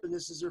citizenship, and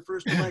this is her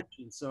first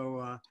election.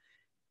 So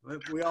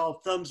we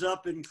all thumbs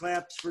up and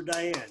claps for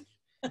Diane.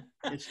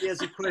 And she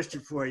has a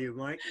question for you,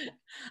 Mike.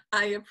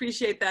 I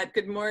appreciate that.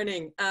 Good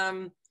morning.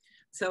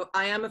 So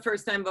I am a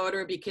first-time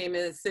voter, became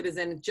a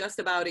citizen just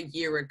about a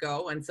year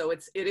ago. And so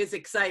it is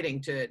exciting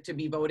to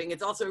be voting.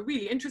 It's also a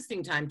really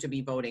interesting time to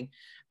be voting.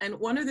 And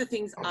one of the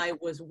things I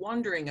was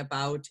wondering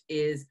about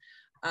is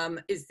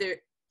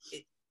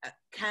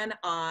can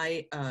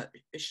I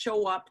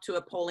show up to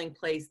a polling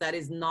place that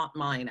is not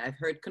mine? I've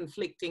heard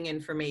conflicting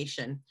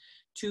information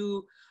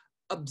to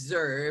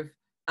observe,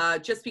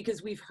 just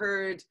because we've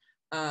heard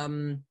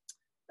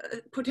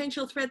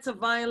potential threats of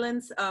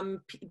violence,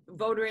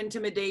 voter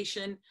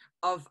intimidation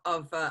of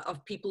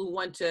people who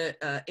want to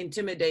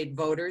intimidate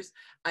voters,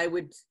 I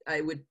would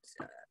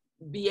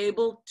be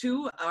able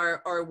to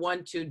or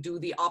want to do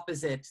the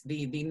opposite,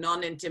 the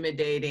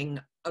non-intimidating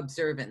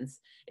observance.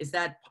 Is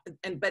that,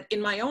 but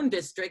in my own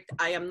district,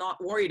 I am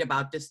not worried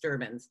about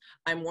disturbance.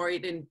 I'm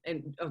worried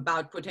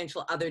about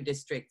potential other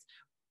districts.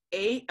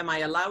 A, am I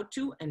allowed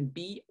to? And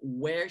B,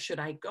 where should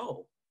I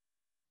go?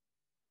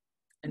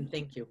 And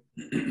thank you.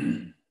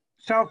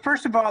 So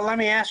first of all, let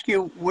me ask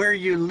you where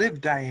you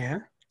live,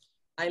 Diane.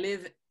 I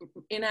live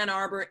in Ann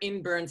Arbor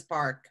in Burns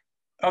Park.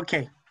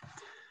 Okay.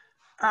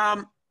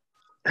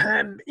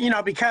 You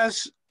know,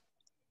 because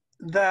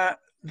the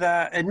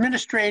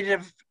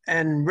administrative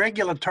and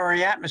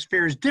regulatory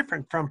atmosphere is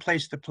different from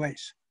place to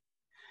place.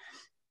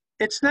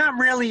 It's not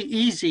really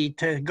easy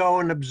to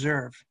go and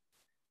observe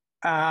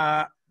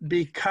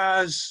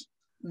because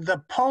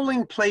the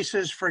polling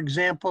places, for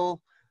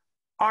example,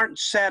 aren't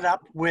set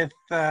up with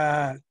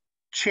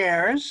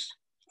chairs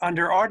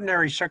under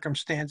ordinary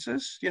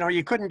circumstances. You know,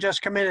 you couldn't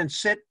just come in and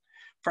sit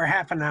for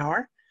half an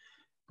hour.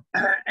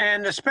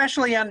 And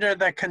especially under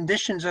the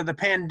conditions of the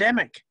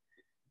pandemic,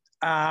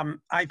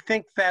 I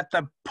think that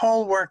the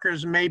poll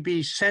workers may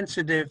be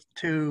sensitive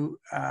to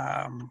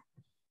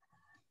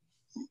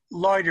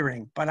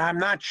loitering, but I'm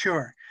not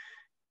sure.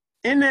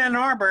 In Ann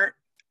Arbor,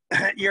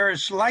 you're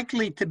as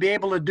likely to be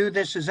able to do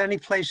this as any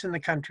place in the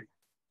country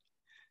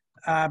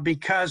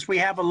because we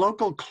have a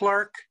local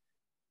clerk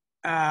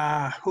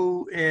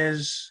who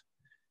is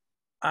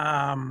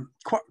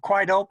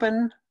quite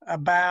open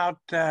about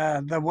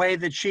the way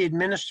that she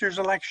administers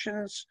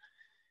elections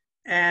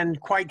and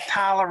quite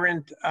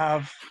tolerant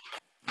of,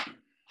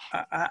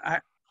 I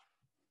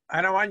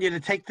don't want you to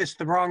take this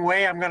the wrong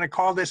way, I'm going to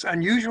call this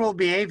unusual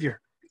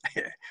behavior.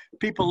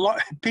 people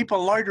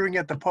loitering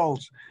at the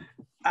polls.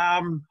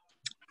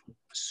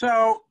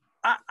 So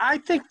I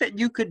think that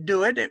you could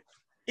do it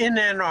in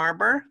Ann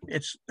Arbor.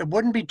 It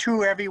wouldn't be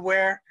true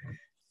everywhere.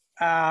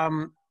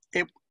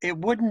 It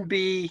wouldn't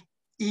be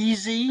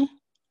easy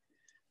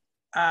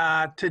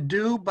to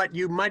do, but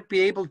you might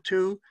be able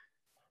to.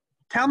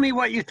 Tell me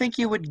what you think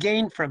you would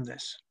gain from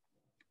this.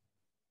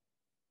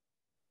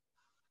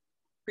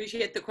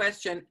 Appreciate the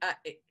question.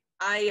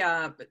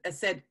 I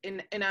said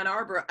in Ann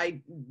Arbor,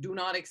 I do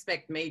not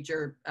expect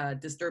major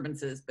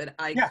disturbances, but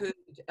I could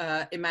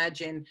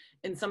imagine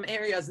in some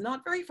areas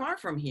not very far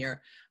from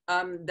here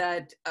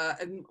that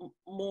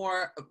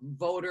more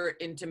voter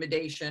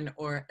intimidation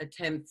or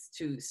attempts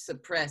to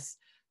suppress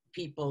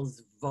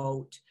people's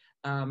vote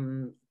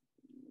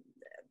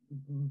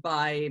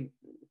by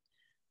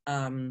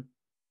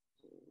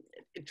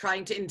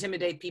trying to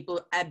intimidate people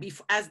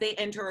as they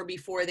enter or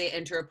before they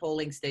enter a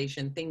polling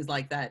station, things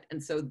like that.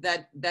 And so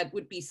that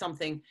would be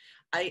something.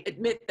 I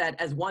admit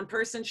that as one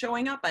person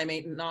showing up, I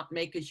may not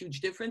make a huge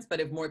difference, but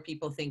if more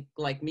people think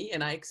like me,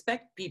 and I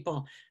expect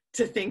people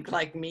to think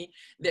like me,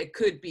 there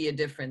could be a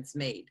difference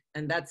made.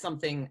 And that's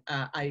something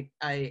I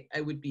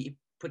would be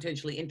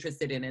potentially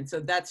interested in. And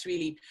so that's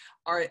really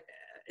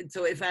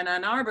so if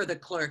Ann Arbor, the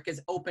clerk,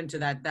 is open to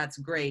that, that's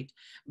great.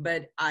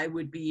 But I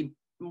would be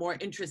more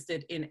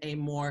interested in a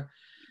more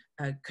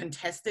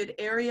contested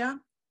area.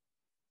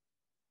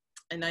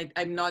 And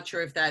I'm not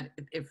sure if that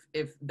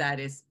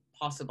is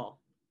possible.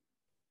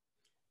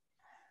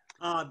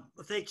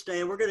 Thanks,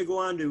 Diane. We're going to go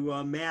on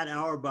to Matt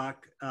Haberbach,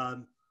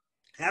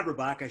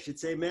 I should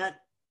say. Matt,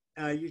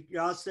 you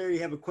out there? You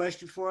have a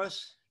question for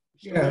us?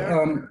 You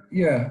know,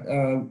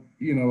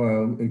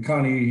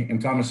 Connie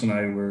and Thomas and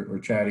I were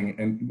chatting,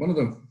 and one of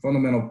the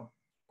fundamental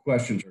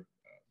questions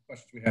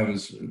we have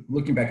is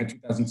looking back at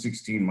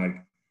 2016, Mike,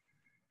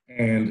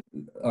 and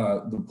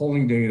the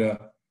polling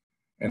data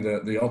and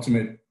the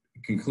ultimate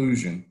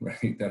conclusion,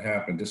 right, that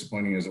happened,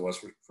 disappointing as it was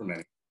for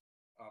many.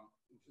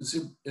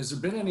 Has there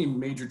been any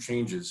major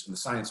changes in the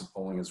science of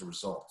polling as a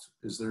result?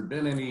 Has there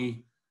been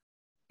any,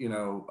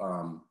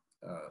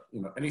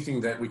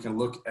 anything that we can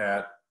look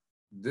at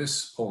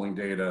this polling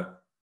data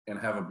and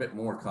have a bit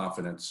more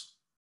confidence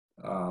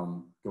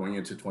going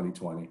into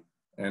 2020?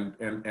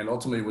 And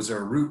ultimately, was there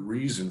a root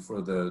reason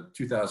for the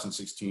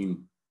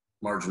 2016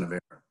 margin of error?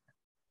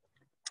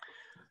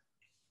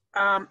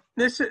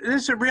 This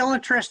is a real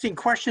interesting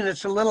question.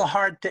 It's a little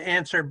hard to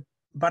answer,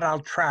 but I'll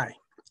try.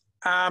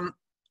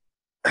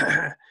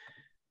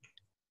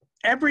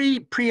 Every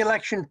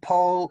pre-election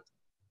poll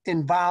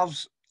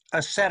involves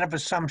a set of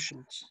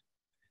assumptions,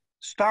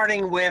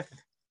 starting with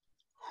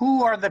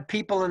who are the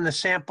people in the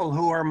sample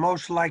who are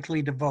most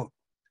likely to vote.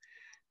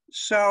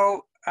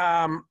 So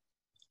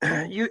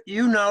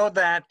you know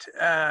that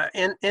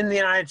in the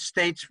United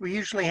States, we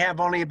usually have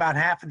only about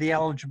half of the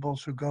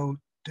eligibles who go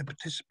to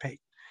participate.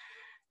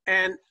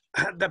 And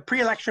the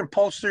pre-election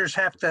pollsters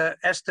have to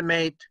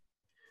estimate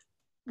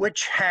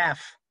which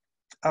half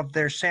of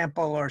their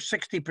sample, or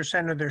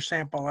 60% of their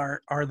sample,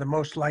 are the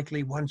most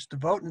likely ones to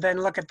vote, and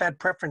then look at that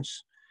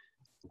preference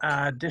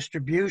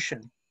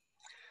distribution.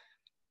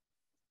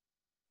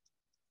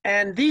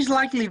 And these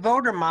likely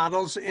voter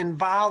models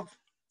involve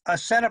a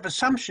set of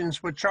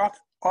assumptions which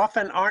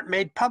often aren't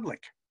made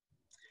public.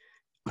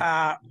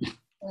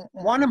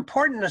 one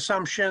important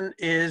assumption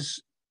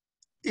is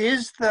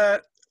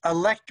the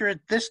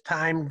electorate this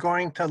time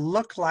going to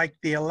look like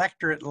the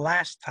electorate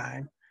last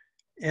time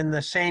in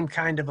the same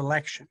kind of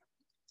election?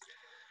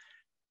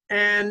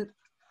 And,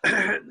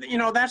 you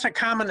know, that's a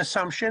common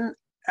assumption,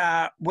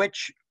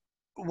 which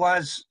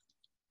was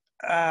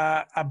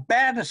a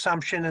bad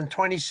assumption in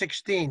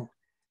 2016,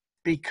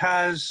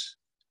 because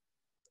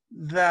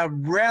the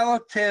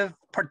relative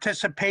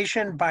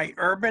participation by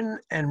urban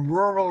and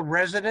rural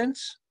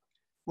residents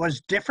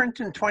was different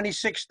in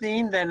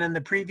 2016 than in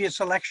the previous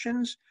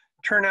elections.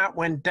 Turnout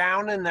went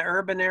down in the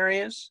urban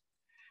areas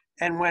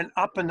and went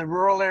up in the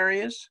rural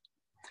areas.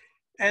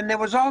 And there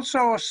was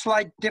also a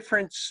slight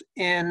difference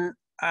in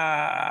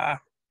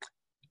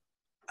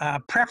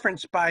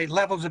preference by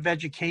levels of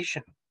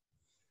education,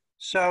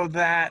 so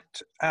that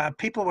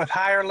people with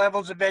higher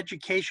levels of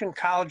education,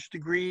 college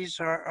degrees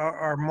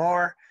or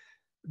more,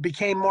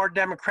 became more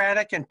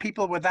Democratic, and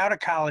people without a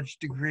college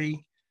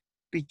degree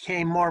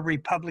became more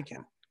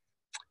Republican.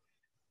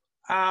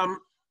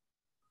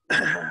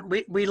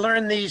 We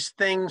learned these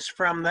things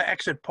from the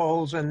exit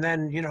polls and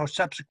then, you know,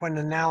 subsequent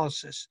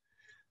analysis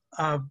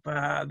of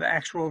the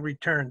actual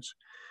returns.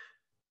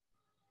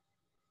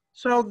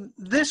 So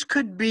this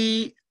could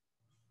be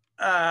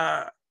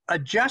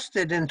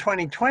adjusted in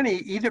 2020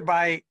 either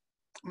by,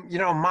 you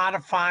know,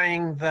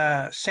 modifying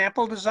the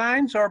sample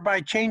designs or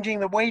by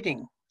changing the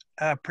weighting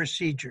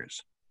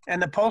procedures.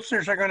 And the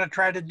pollsters are going to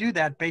try to do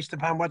that based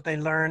upon what they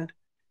learned,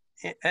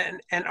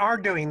 and are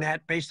doing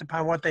that based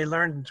upon what they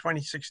learned in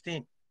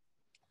 2016.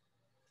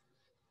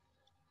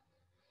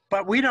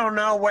 But we don't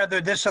know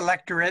whether this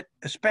electorate,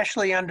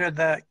 especially under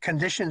the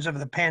conditions of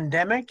the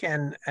pandemic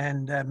and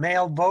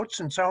mail votes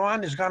and so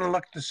on, is going to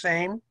look the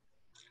same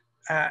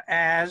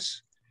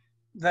as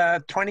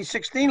the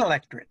 2016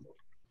 electorate.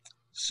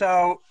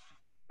 So,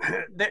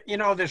 you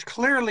know, there's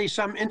clearly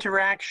some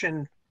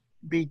interaction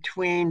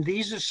between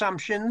these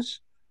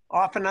assumptions,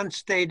 often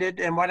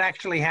unstated, and what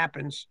actually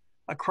happens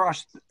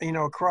across, you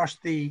know, across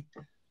the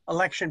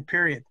election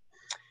period.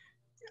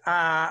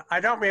 I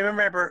don't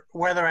remember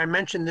whether I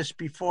mentioned this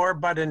before,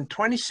 but in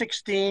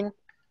 2016,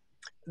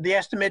 the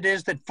estimate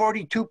is that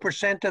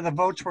 42% of the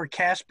votes were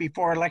cast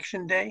before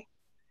Election Day.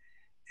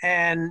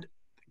 And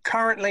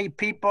currently,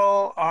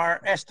 people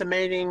are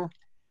estimating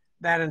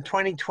that in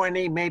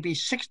 2020, maybe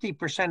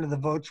 60% of the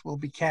votes will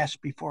be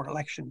cast before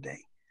Election Day.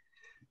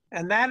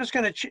 And that is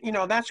going to, you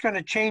know, that's going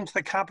to change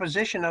the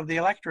composition of the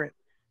electorate.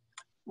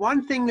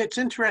 One thing that's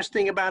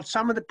interesting about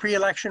some of the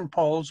pre-election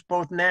polls,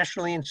 both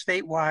nationally and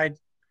statewide,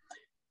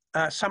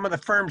 some of the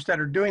firms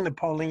that are doing the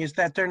polling, is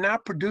that they're now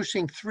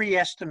producing three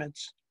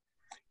estimates.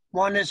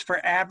 One is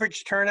for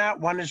average turnout,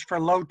 one is for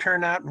low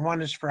turnout, and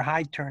one is for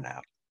high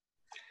turnout.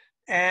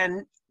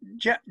 And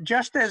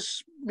just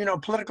as, you know,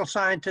 political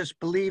scientists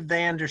believe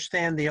they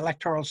understand the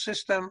electoral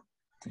system,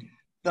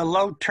 the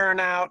low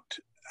turnout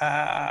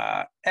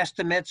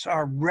estimates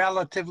are,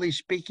 relatively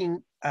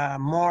speaking,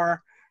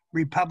 more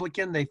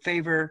Republican. They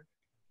favor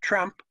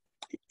Trump.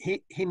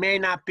 He may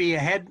not be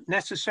ahead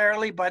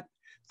necessarily, but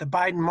the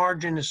Biden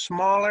margin is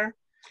smaller.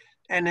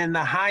 And in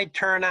the high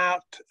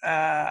turnout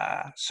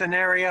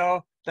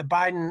scenario, the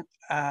Biden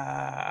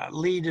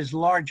lead is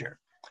larger.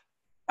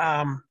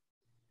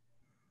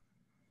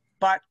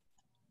 But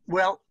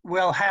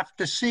we'll have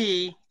to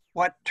see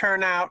what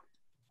turnout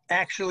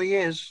actually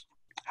is,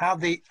 how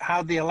the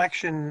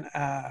election,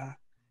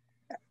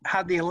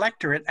 how the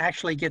electorate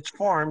actually gets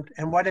formed,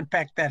 and what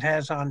impact that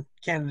has on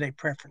candidate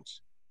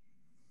preference.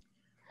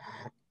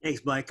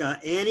 Thanks, Mike.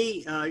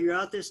 Annie, you're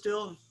out there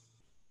still?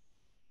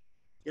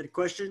 You got a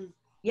question?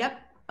 Yep,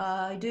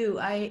 I do.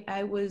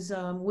 I was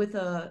with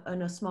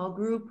in a small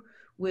group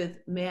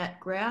with Matt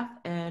Graff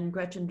and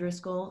Gretchen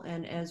Driscoll,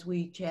 and as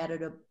we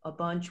chatted a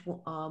bunch,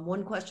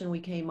 one question we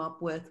came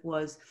up with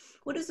was,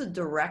 what is the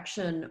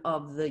direction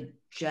of the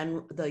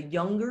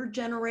younger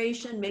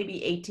generation,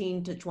 maybe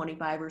 18 to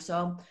 25 or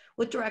so?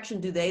 What direction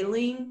do they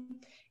lean?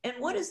 And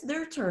what is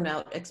their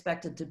turnout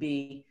expected to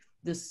be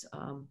this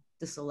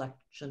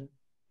election?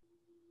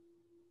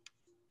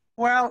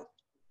 Well,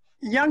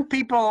 young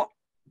people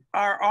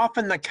are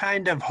often the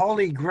kind of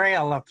holy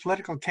grail of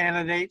political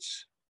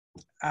candidates.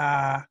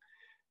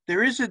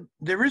 There is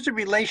a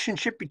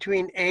relationship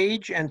between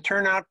age and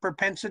turnout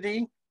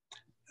propensity.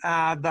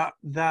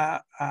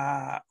 The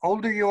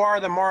older you are,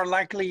 the more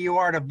likely you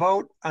are to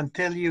vote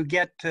until you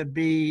get to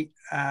be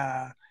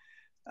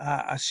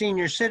a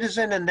senior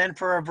citizen, and then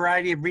for a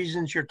variety of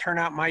reasons, your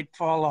turnout might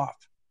fall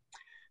off.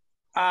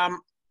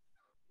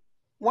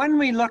 When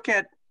we look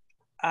at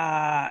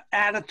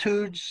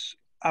attitudes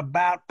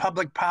about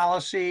public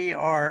policy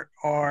or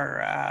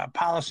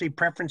policy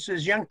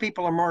preferences, young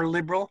people are more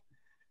liberal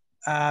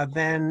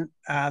than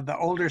the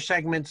older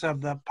segments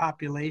of the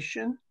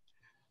population.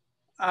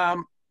 I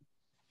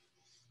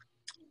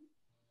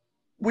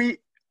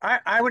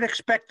would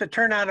expect the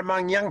turnout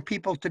among young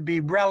people to be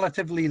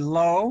relatively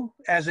low,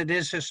 as it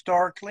is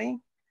historically.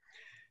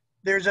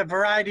 There's a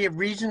variety of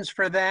reasons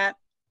for that.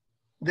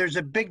 There's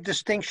a big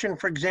distinction,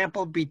 for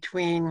example,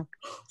 between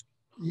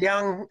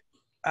young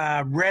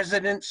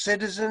resident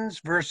citizens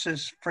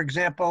versus, for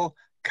example,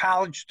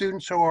 college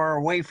students who are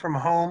away from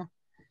home.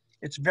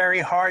 It's very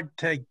hard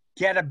to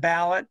get a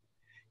ballot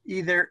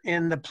either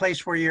in the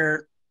place where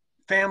your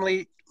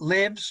family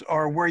lives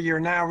or where you're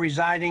now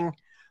residing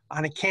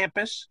on a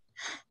campus.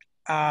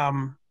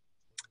 And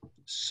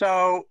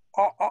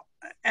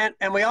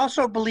we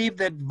also believe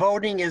that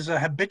voting is a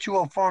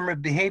habitual form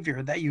of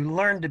behavior, that you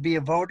learn to be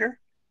a voter.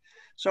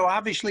 So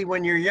obviously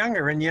when you're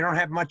younger and you don't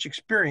have much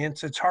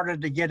experience, it's harder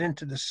to get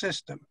into the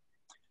system.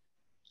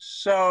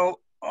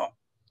 So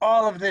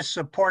all of this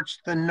supports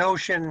the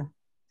notion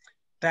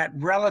that,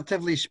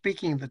 relatively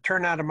speaking, the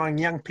turnout among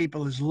young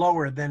people is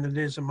lower than it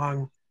is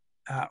among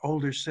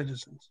older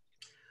citizens.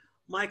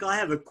 Michael, I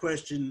have a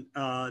question,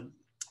 and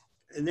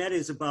that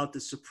is about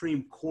the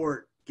Supreme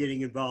Court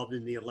getting involved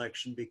in the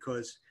election,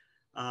 because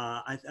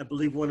I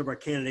believe one of our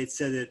candidates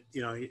said that,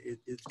 you know,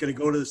 it's going to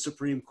go to the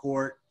Supreme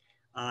Court.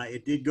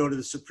 It did go to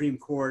the Supreme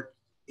Court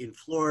in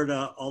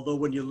Florida, although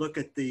when you look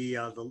at the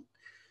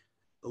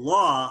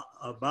law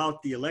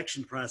about the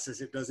election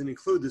process, it doesn't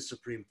include the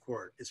Supreme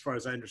Court, as far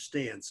as I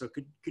understand. So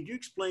could you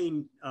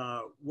explain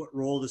what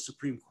role the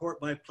Supreme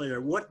Court might play,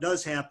 or what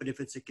does happen if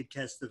it's a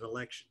contested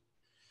election?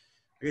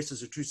 I guess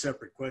those are two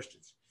separate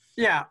questions.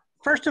 Yeah,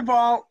 first of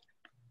all,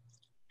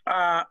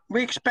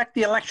 we expect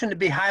the election to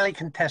be highly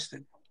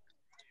contested.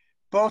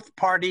 Both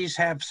parties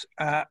have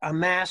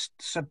amassed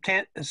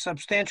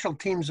substantial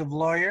teams of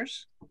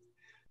lawyers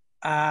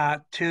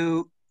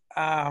to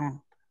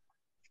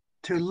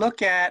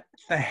look at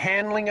the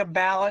handling of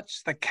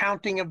ballots, the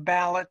counting of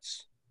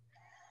ballots,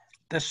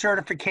 the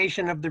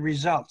certification of the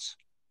results.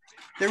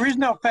 There is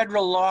no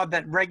federal law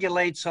that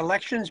regulates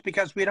elections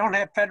because we don't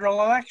have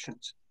federal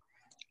elections,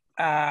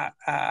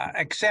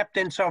 except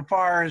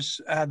insofar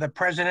as the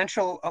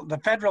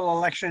federal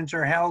elections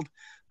are held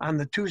on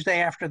the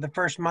Tuesday after the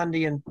first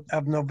Monday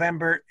of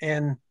November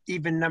in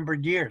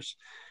even-numbered years.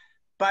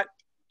 But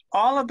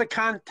all of the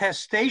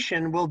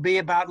contestation will be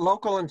about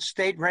local and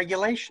state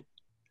regulation.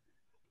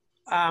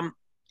 A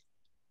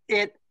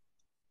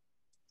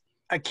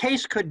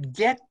case could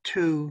get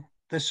to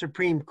the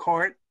Supreme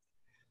Court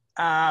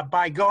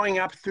by going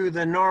up through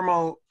the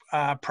normal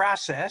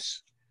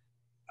process,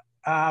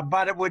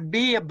 but it would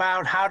be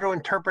about how to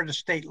interpret a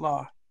state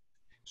law.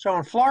 So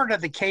in Florida,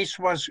 the case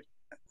was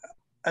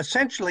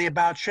essentially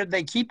about, should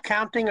they keep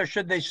counting or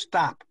should they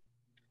stop?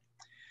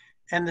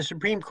 And the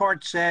Supreme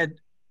Court said,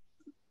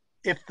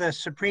 if the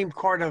Supreme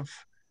Court of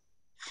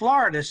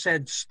Florida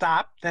said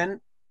stop,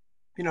 then,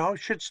 you know, it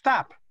should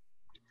stop.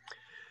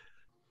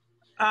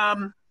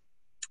 The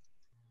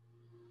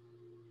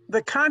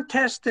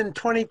contest in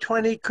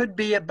 2020 could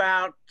be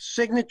about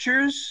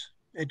signatures.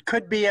 It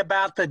could be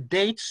about the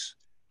dates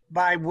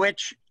by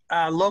which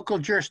local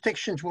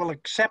jurisdictions will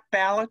accept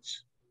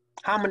ballots.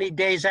 How many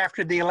days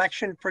after the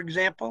election, for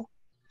example.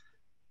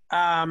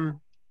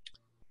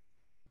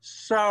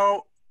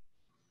 So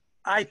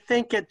I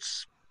think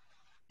it's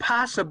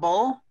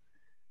possible,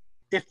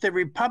 if the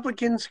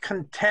Republicans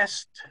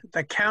contest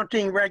the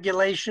counting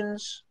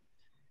regulations,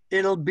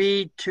 it'll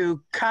be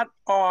to cut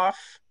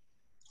off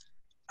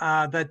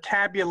the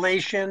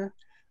tabulation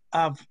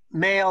of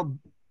mail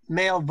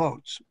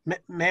votes,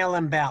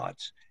 mail-in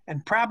ballots,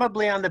 and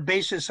probably on the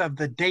basis of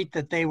the date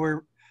that they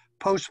were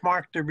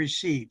postmarked or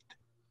received.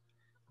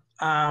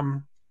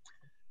 And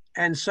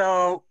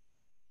so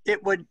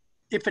it would,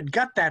 if it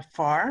got that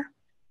far,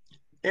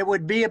 it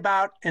would be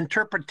about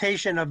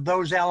interpretation of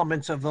those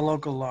elements of the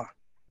local law.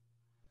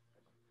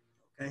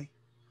 Okay.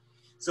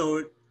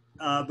 So,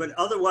 but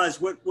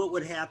otherwise, what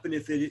would happen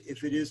if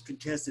it is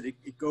contested?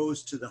 It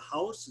goes to the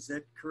House. Is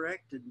that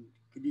correct? And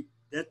can you,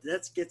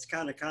 that gets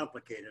kind of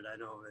complicated. I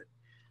know that.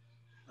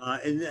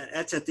 And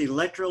that's at the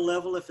electoral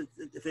level. If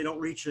they don't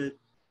reach a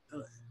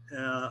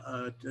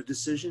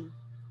decision.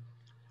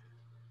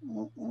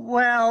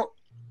 Well,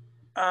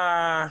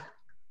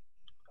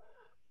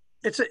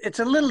 it's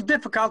a little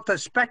difficult to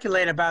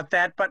speculate about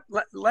that, but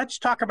let's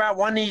talk about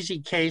one easy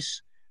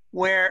case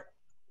where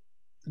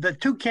the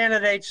two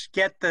candidates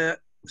get the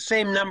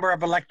same number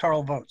of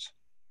electoral votes.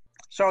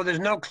 So there's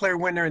no clear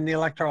winner in the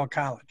Electoral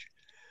College.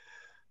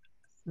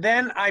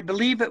 Then I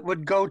believe it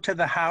would go to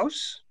the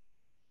House.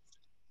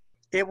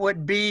 It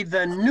would be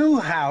the new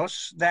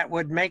House that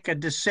would make a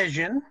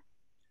decision.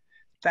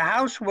 The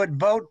House would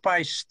vote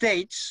by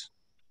states.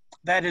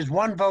 That is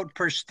one vote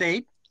per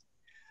state.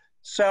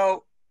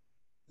 So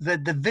the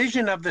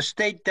division of the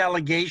state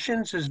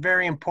delegations is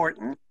very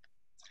important.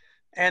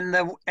 And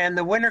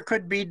the winner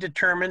could be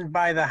determined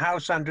by the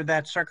House under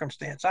that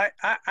circumstance.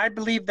 I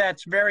believe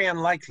that's very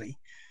unlikely.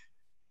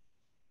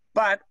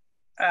 But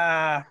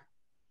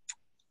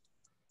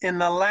in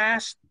the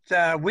last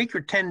week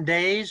or 10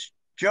 days,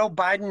 Joe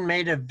Biden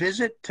made a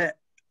visit to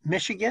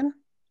Michigan.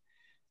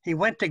 He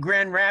went to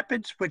Grand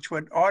Rapids, which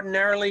would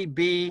ordinarily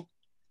be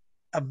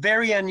a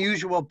very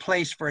unusual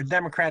place for a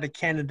Democratic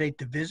candidate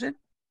to visit,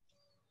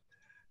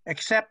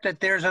 except that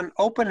there's an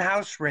open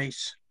house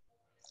race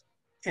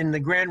in the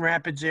Grand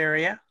Rapids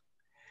area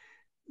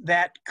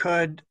that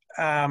could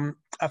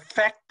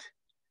affect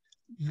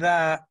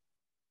the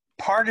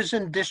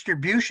partisan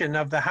distribution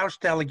of the House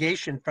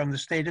delegation from the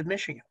state of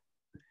Michigan.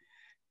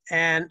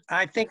 And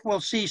I think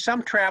we'll see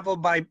some travel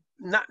by,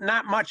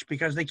 not much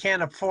because they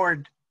can't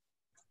afford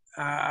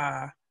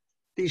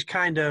these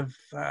kind of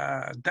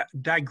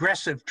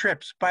digressive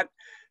trips, but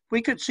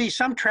we could see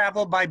some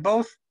travel by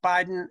both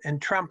Biden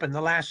and Trump in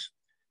the last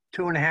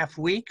 2.5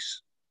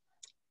 weeks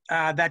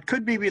that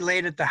could be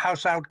related to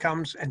House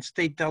outcomes and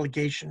state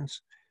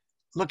delegations,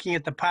 looking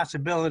at the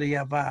possibility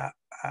of a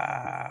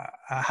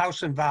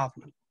House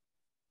involvement.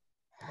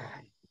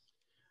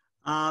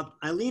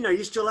 Eileen, are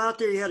you still out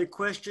there? You had a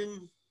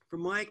question for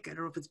Mike? I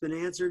don't know if it's been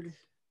answered.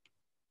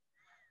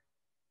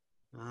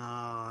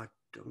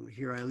 Don't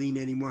hear Eileen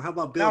anymore. How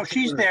about Bill? No,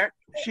 she's there.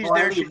 She's oh,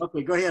 there. Eileen.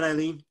 Okay, go ahead,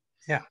 Eileen.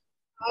 Yeah.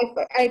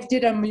 I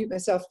did unmute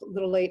myself a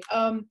little late.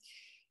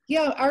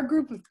 Yeah, our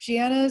group of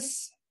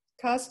Janice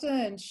Costa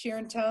and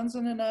Sharon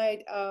Townsend and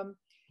I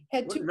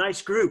had What a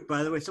nice group,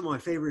 by the way. Some of my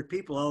favorite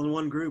people all in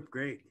one group.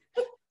 Great.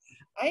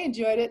 I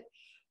enjoyed it.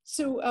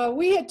 So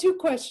we had 2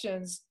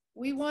 questions.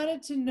 We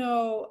wanted to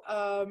know,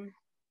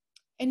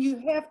 and you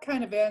have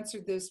kind of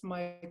answered this,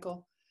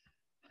 Michael,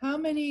 how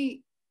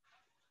much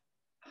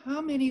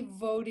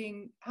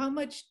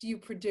do you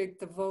predict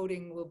the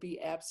voting will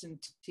be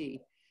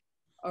absentee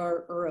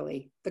or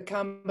early? The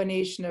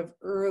combination of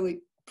early,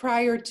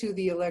 prior to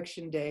the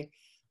election day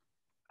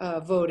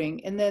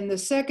voting. And then the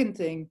second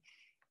thing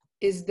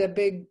is the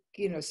big,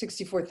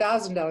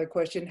 $64,000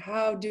 question.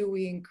 How do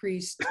we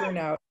increase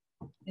turnout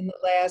in the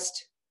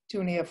last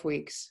 2.5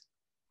 weeks?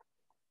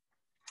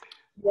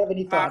 Do you have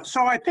any thoughts?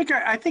 So I think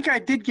I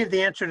did give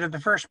the answer to the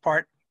first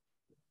part.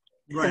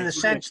 Right. In the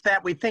sense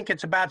that we think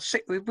it's about,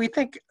 we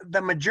think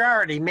the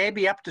majority,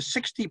 maybe up to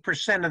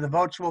 60% of the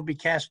votes will be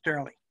cast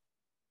early.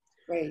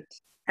 Right.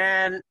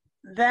 And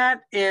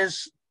that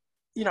is,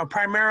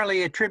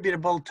 primarily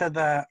attributable to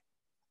the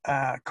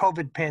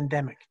COVID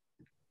pandemic.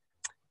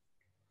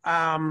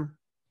 I'm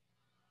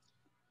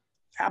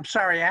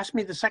sorry, ask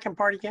me the second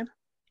part again.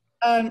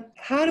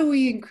 How do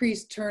we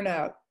increase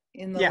turnout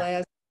in the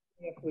last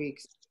 2.5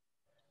 weeks?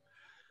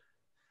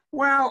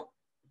 Well,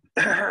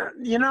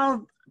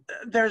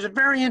 there's a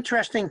very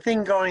interesting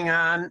thing going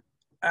on,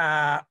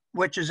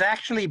 which is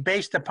actually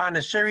based upon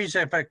a series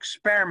of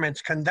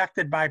experiments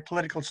conducted by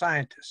political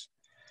scientists.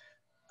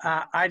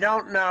 I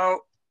don't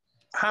know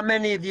how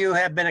many of you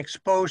have been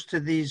exposed to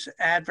these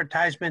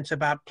advertisements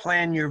about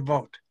plan your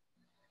vote,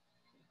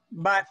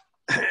 but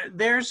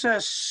there's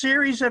a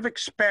series of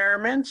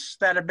experiments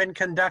that have been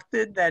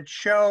conducted that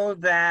show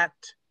that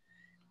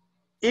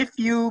if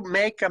you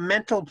make a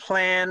mental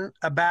plan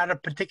about a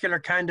particular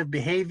kind of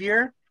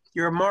behavior,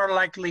 you're more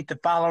likely to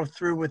follow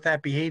through with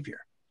that behavior.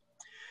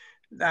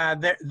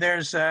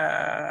 There's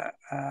a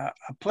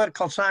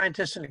political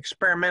scientist and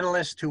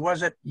experimentalist who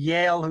was at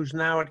Yale, who's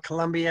now at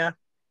Columbia,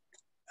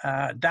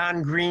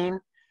 Don Green,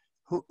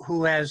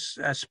 who has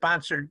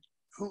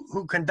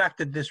who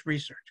conducted this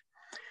research.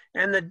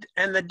 And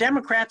the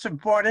Democrats have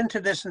bought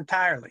into this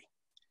entirely.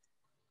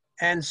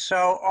 And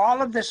so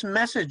all of this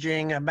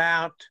messaging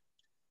about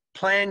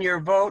plan your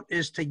vote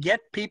is to get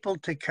people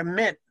to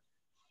commit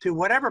to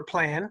whatever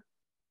plan,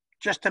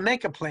 just to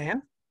make a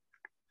plan,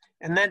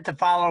 and then to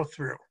follow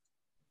through.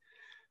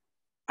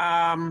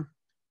 There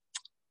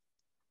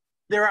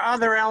are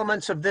other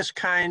elements of this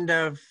kind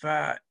of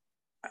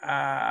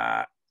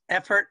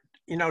effort.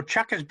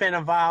 Chuck has been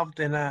involved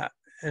in an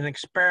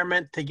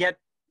experiment to get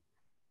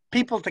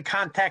people to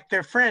contact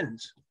their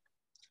friends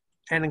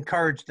and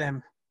encourage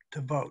them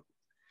to vote.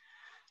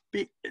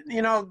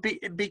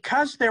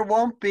 Because there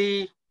won't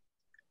be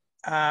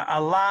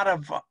a lot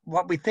of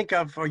what we think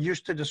of or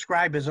used to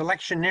describe as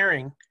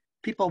electioneering,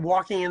 people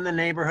walking in the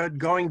neighborhood,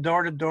 going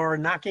door to door,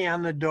 knocking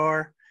on the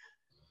door,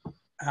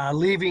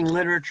 leaving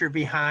literature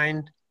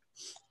behind.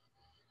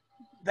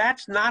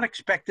 That's not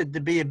expected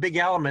to be a big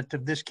element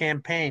of this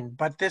campaign,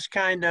 but this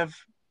kind of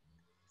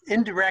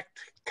indirect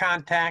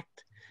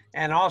contact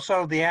and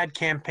also the ad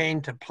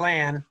campaign to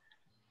plan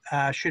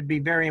should be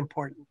very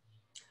important.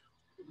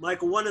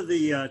 Michael, one of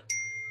the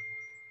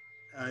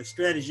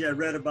strategy I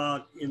read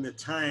about in the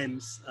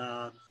Times,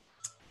 I'll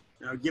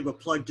give a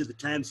plug to the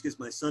Times because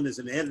my son is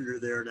an editor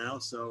there now,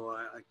 so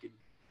I could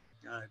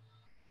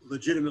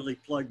legitimately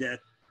plug that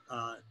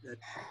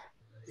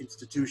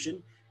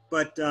institution.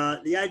 But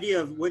the idea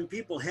of when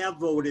people have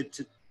voted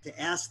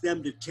to ask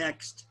them to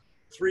text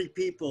 3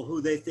 people who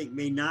they think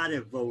may not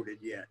have voted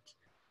yet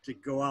to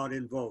go out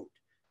and vote.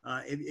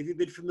 Have you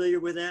been familiar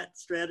with that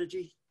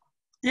strategy?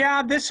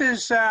 Yeah, this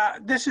is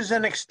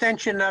an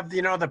extension of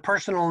the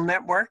personal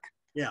network.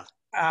 Yeah.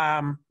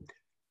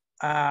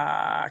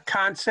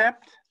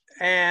 Concept,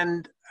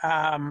 and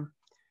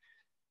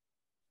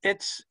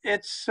it's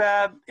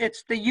the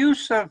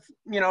use of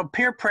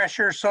peer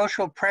pressure,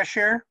 social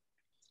pressure,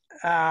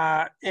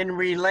 in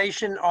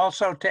relation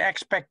also to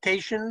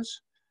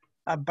expectations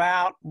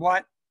about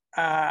what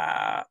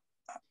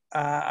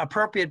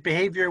appropriate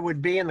behavior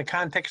would be in the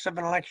context of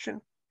an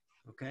election.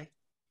 Okay.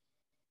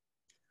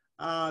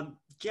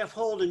 Jeff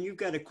Holden, you've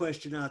got a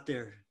question out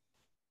there.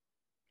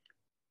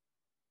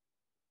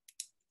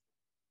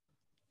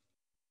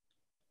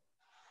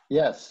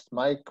 Yes,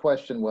 my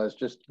question was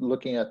just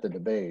looking at the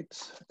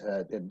debates.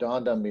 It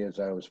dawned on me as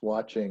I was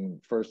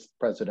watching first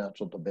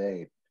presidential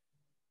debate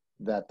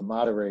that the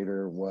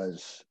moderator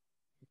was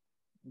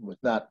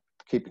not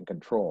keeping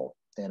control.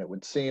 And it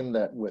would seem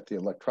that with the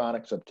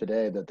electronics of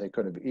today that they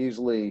could have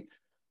easily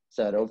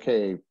said,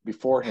 okay,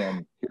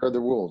 beforehand, here are the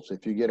rules.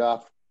 If you get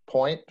off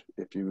point,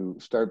 if you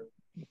start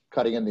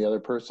cutting in the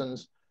other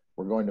person's,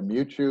 we're going to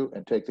mute you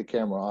and take the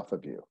camera off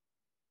of you.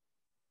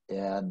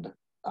 And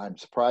I'm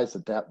surprised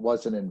that that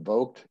wasn't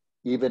invoked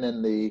even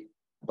in the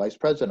vice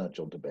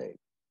presidential debate.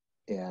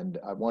 And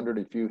I wondered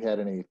if you had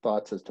any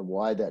thoughts as to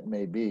why that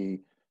may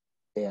be.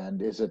 And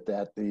is it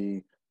that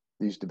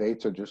these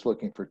debates are just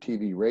looking for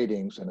TV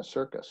ratings and a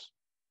circus?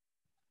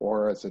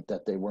 Or is it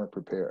that they weren't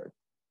prepared?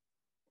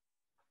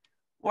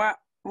 Well,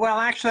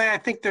 actually, I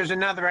think there's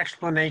another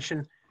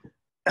explanation.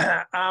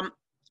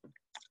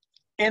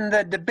 In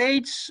the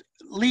debates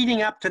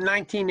leading up to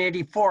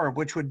 1984,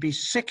 which would be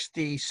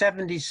 60,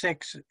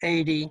 76,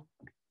 80,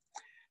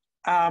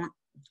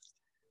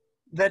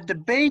 the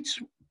debates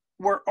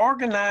were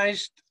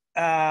organized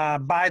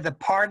by the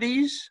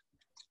parties,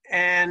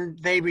 and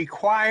they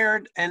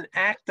required an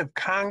act of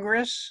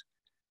Congress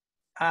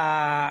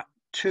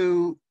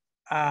to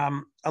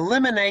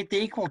eliminate the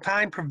equal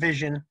time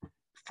provision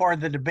for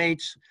the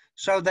debates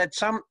so that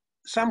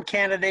some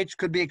candidates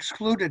could be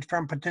excluded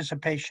from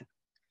participation.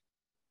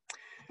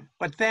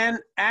 But then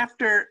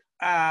after,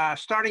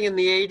 starting in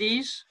the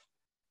 80s,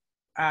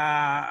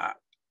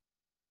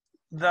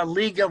 the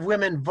League of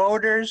Women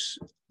Voters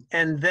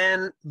and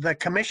then the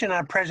Commission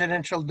on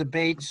Presidential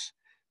Debates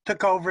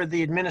took over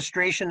the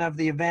administration of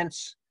the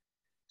events,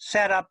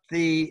 set up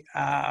the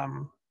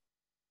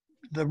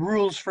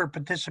rules for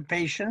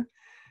participation,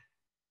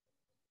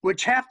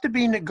 which have to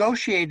be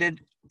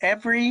negotiated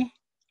every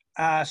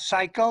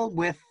cycle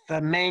with the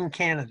main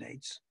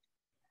candidates.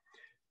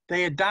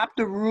 They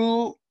adopt a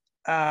rule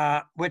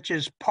which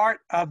is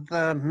part of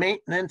the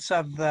maintenance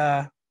of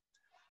the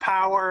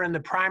power and the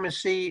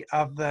primacy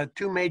of the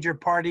two major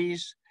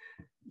parties,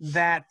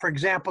 that, for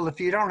example, if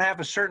you don't have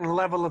a certain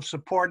level of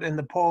support in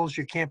the polls,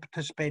 you can't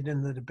participate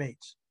in the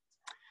debates.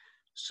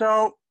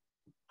 So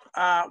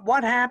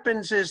what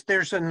happens is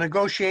there's a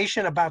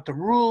negotiation about the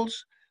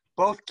rules.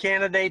 Both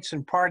candidates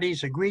and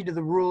parties agree to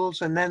the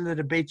rules, and then the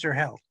debates are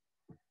held.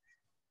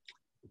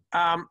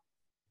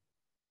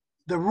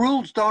 The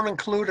rules don't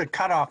include a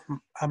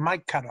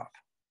mic cutoff.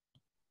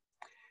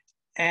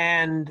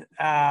 And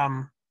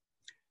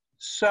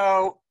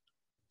so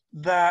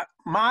the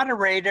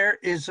moderator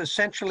is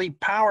essentially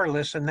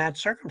powerless in that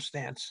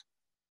circumstance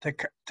to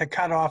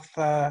cut off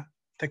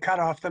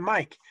the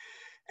mic.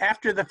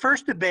 After the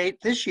first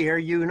debate this year,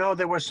 you know,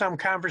 there was some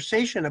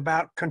conversation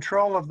about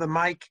control of the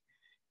mic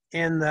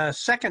in the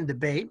second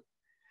debate,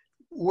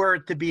 were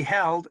it to be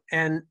held,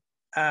 and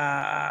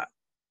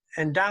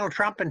Donald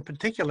Trump in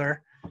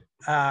particular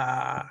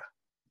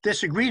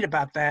disagreed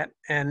about that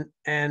and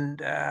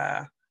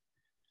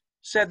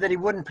said that he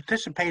wouldn't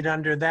participate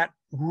under that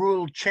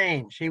rule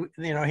change. He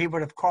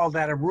would have called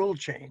that a rule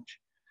change.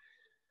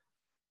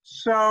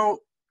 So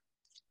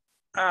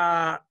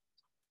the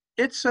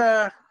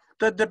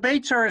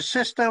debates are a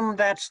system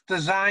that's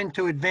designed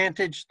to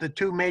advantage the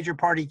two major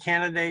party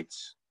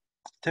candidates,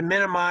 to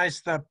minimize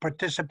the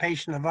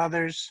participation of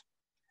others.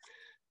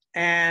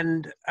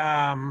 And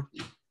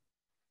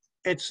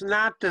it's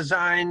not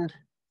designed,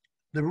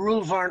 the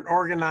rules aren't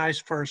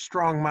organized for a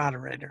strong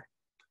moderator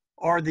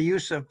or the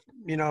use of,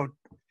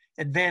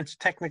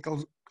 advanced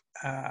technical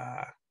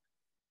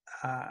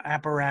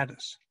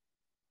apparatus.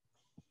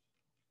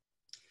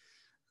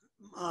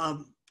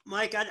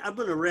 Mike, I'm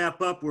going to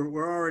wrap up.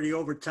 We're already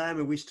over time,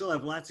 and we still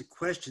have lots of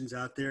questions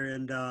out there.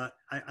 And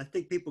I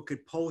think people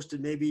could post,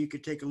 and maybe you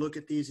could take a look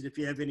at these. And if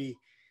you have any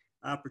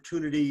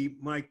opportunity,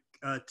 Mike,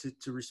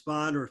 to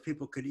respond, or if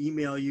people could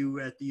email you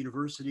at the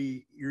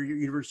university, your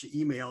university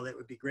email, that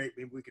would be great.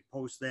 Maybe we could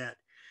post that.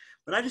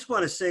 But I just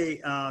want to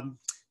say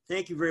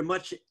thank you very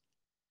much.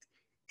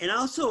 And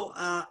also,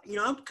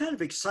 I'm kind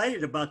of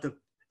excited about the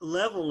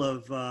level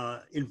of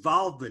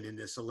involvement in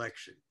this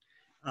election.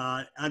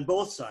 On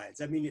both sides.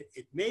 I mean,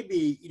 it may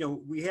be,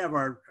 we have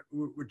our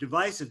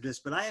divisiveness,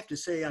 but I have to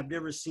say I've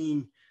never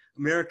seen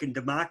American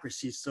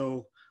democracy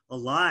so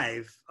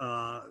alive,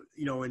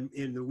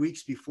 in the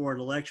weeks before an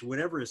election.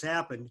 Whatever has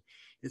happened,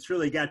 it's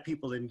really got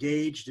people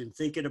engaged and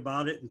thinking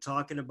about it and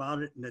talking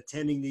about it and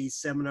attending these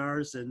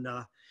seminars. And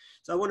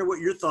so I wonder what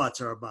your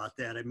thoughts are about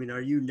that. I mean,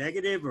 are you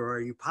negative or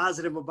are you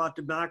positive about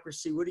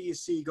democracy? What do you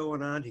see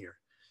going on here?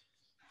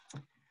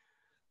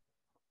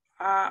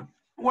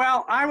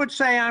 Well, I would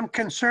say I'm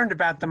concerned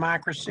about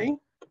democracy.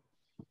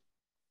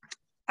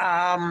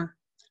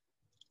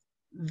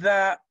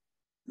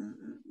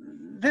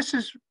 This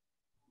is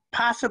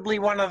possibly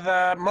one of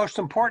the most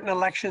important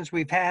elections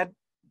we've had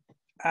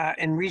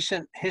in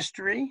recent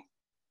history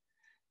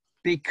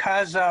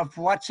because of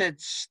what's at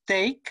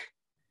stake,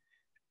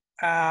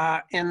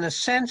 in the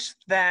sense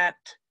that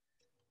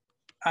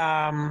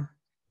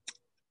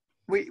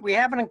we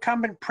have an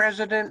incumbent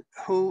president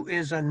who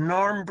is a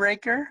norm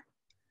breaker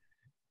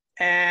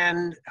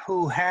and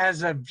who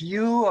has a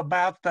view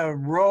about the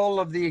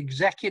role of the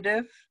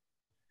executive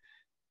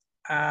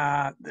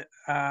that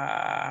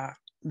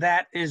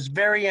is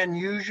very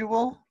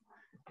unusual,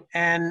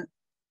 and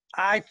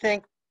I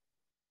think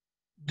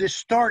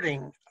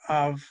distorting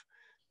of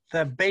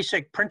the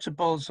basic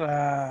principles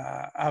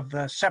of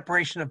the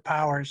separation of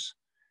powers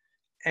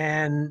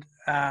and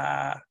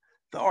the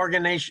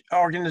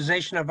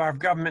organization of our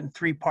government in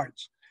three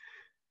parts.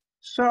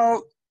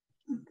 So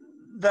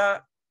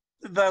the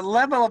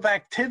level of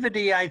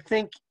activity, I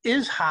think,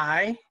 is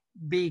high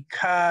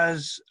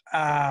because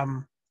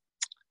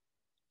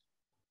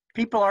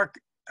people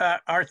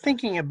are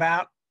thinking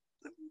about,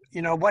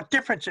 what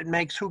difference it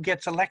makes who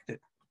gets elected.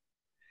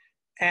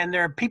 And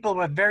there are people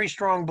with very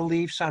strong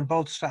beliefs on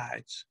both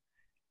sides.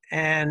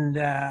 And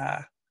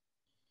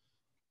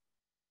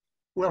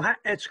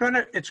it's going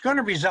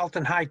to result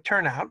in high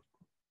turnout,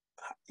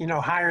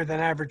 higher than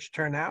average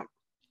turnout.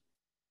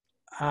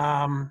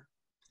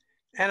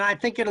 And I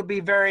think it'll be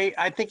very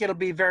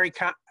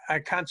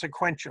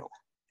consequential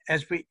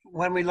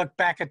when we look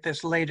back at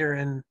this later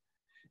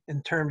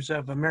in terms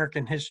of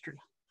American history.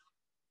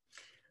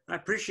 I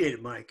appreciate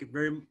it, Mike.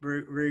 Very,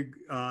 very, very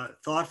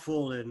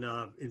thoughtful and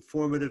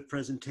informative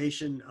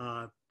presentation.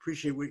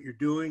 Appreciate what you're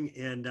doing,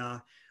 and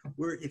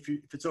if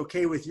it's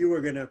okay with you,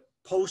 we're going to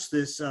post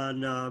this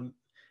on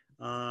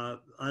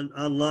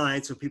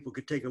online so people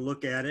could take a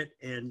look at it,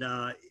 and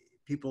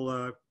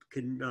people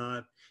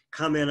can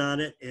comment on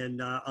it.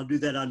 And I'll do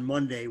that on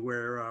Monday,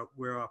 where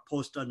I'll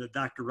post on the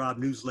Dr. Rob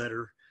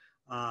newsletter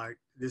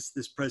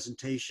this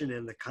presentation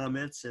and the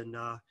comments. And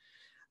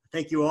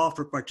thank you all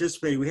for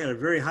participating. We had a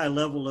very high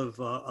level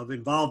of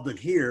involvement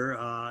here.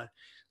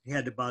 We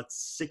had about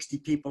 60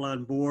 people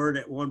on board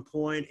at one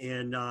point,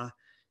 and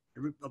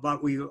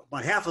about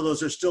half of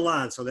those are still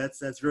on. So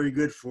that's very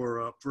good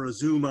for a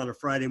Zoom on a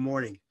Friday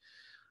morning.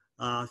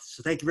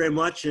 So thank you very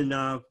much, and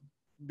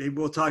maybe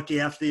we'll talk to you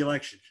after the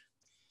election.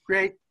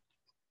 Great.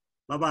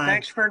 Bye-bye.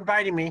 Thanks for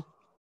inviting me.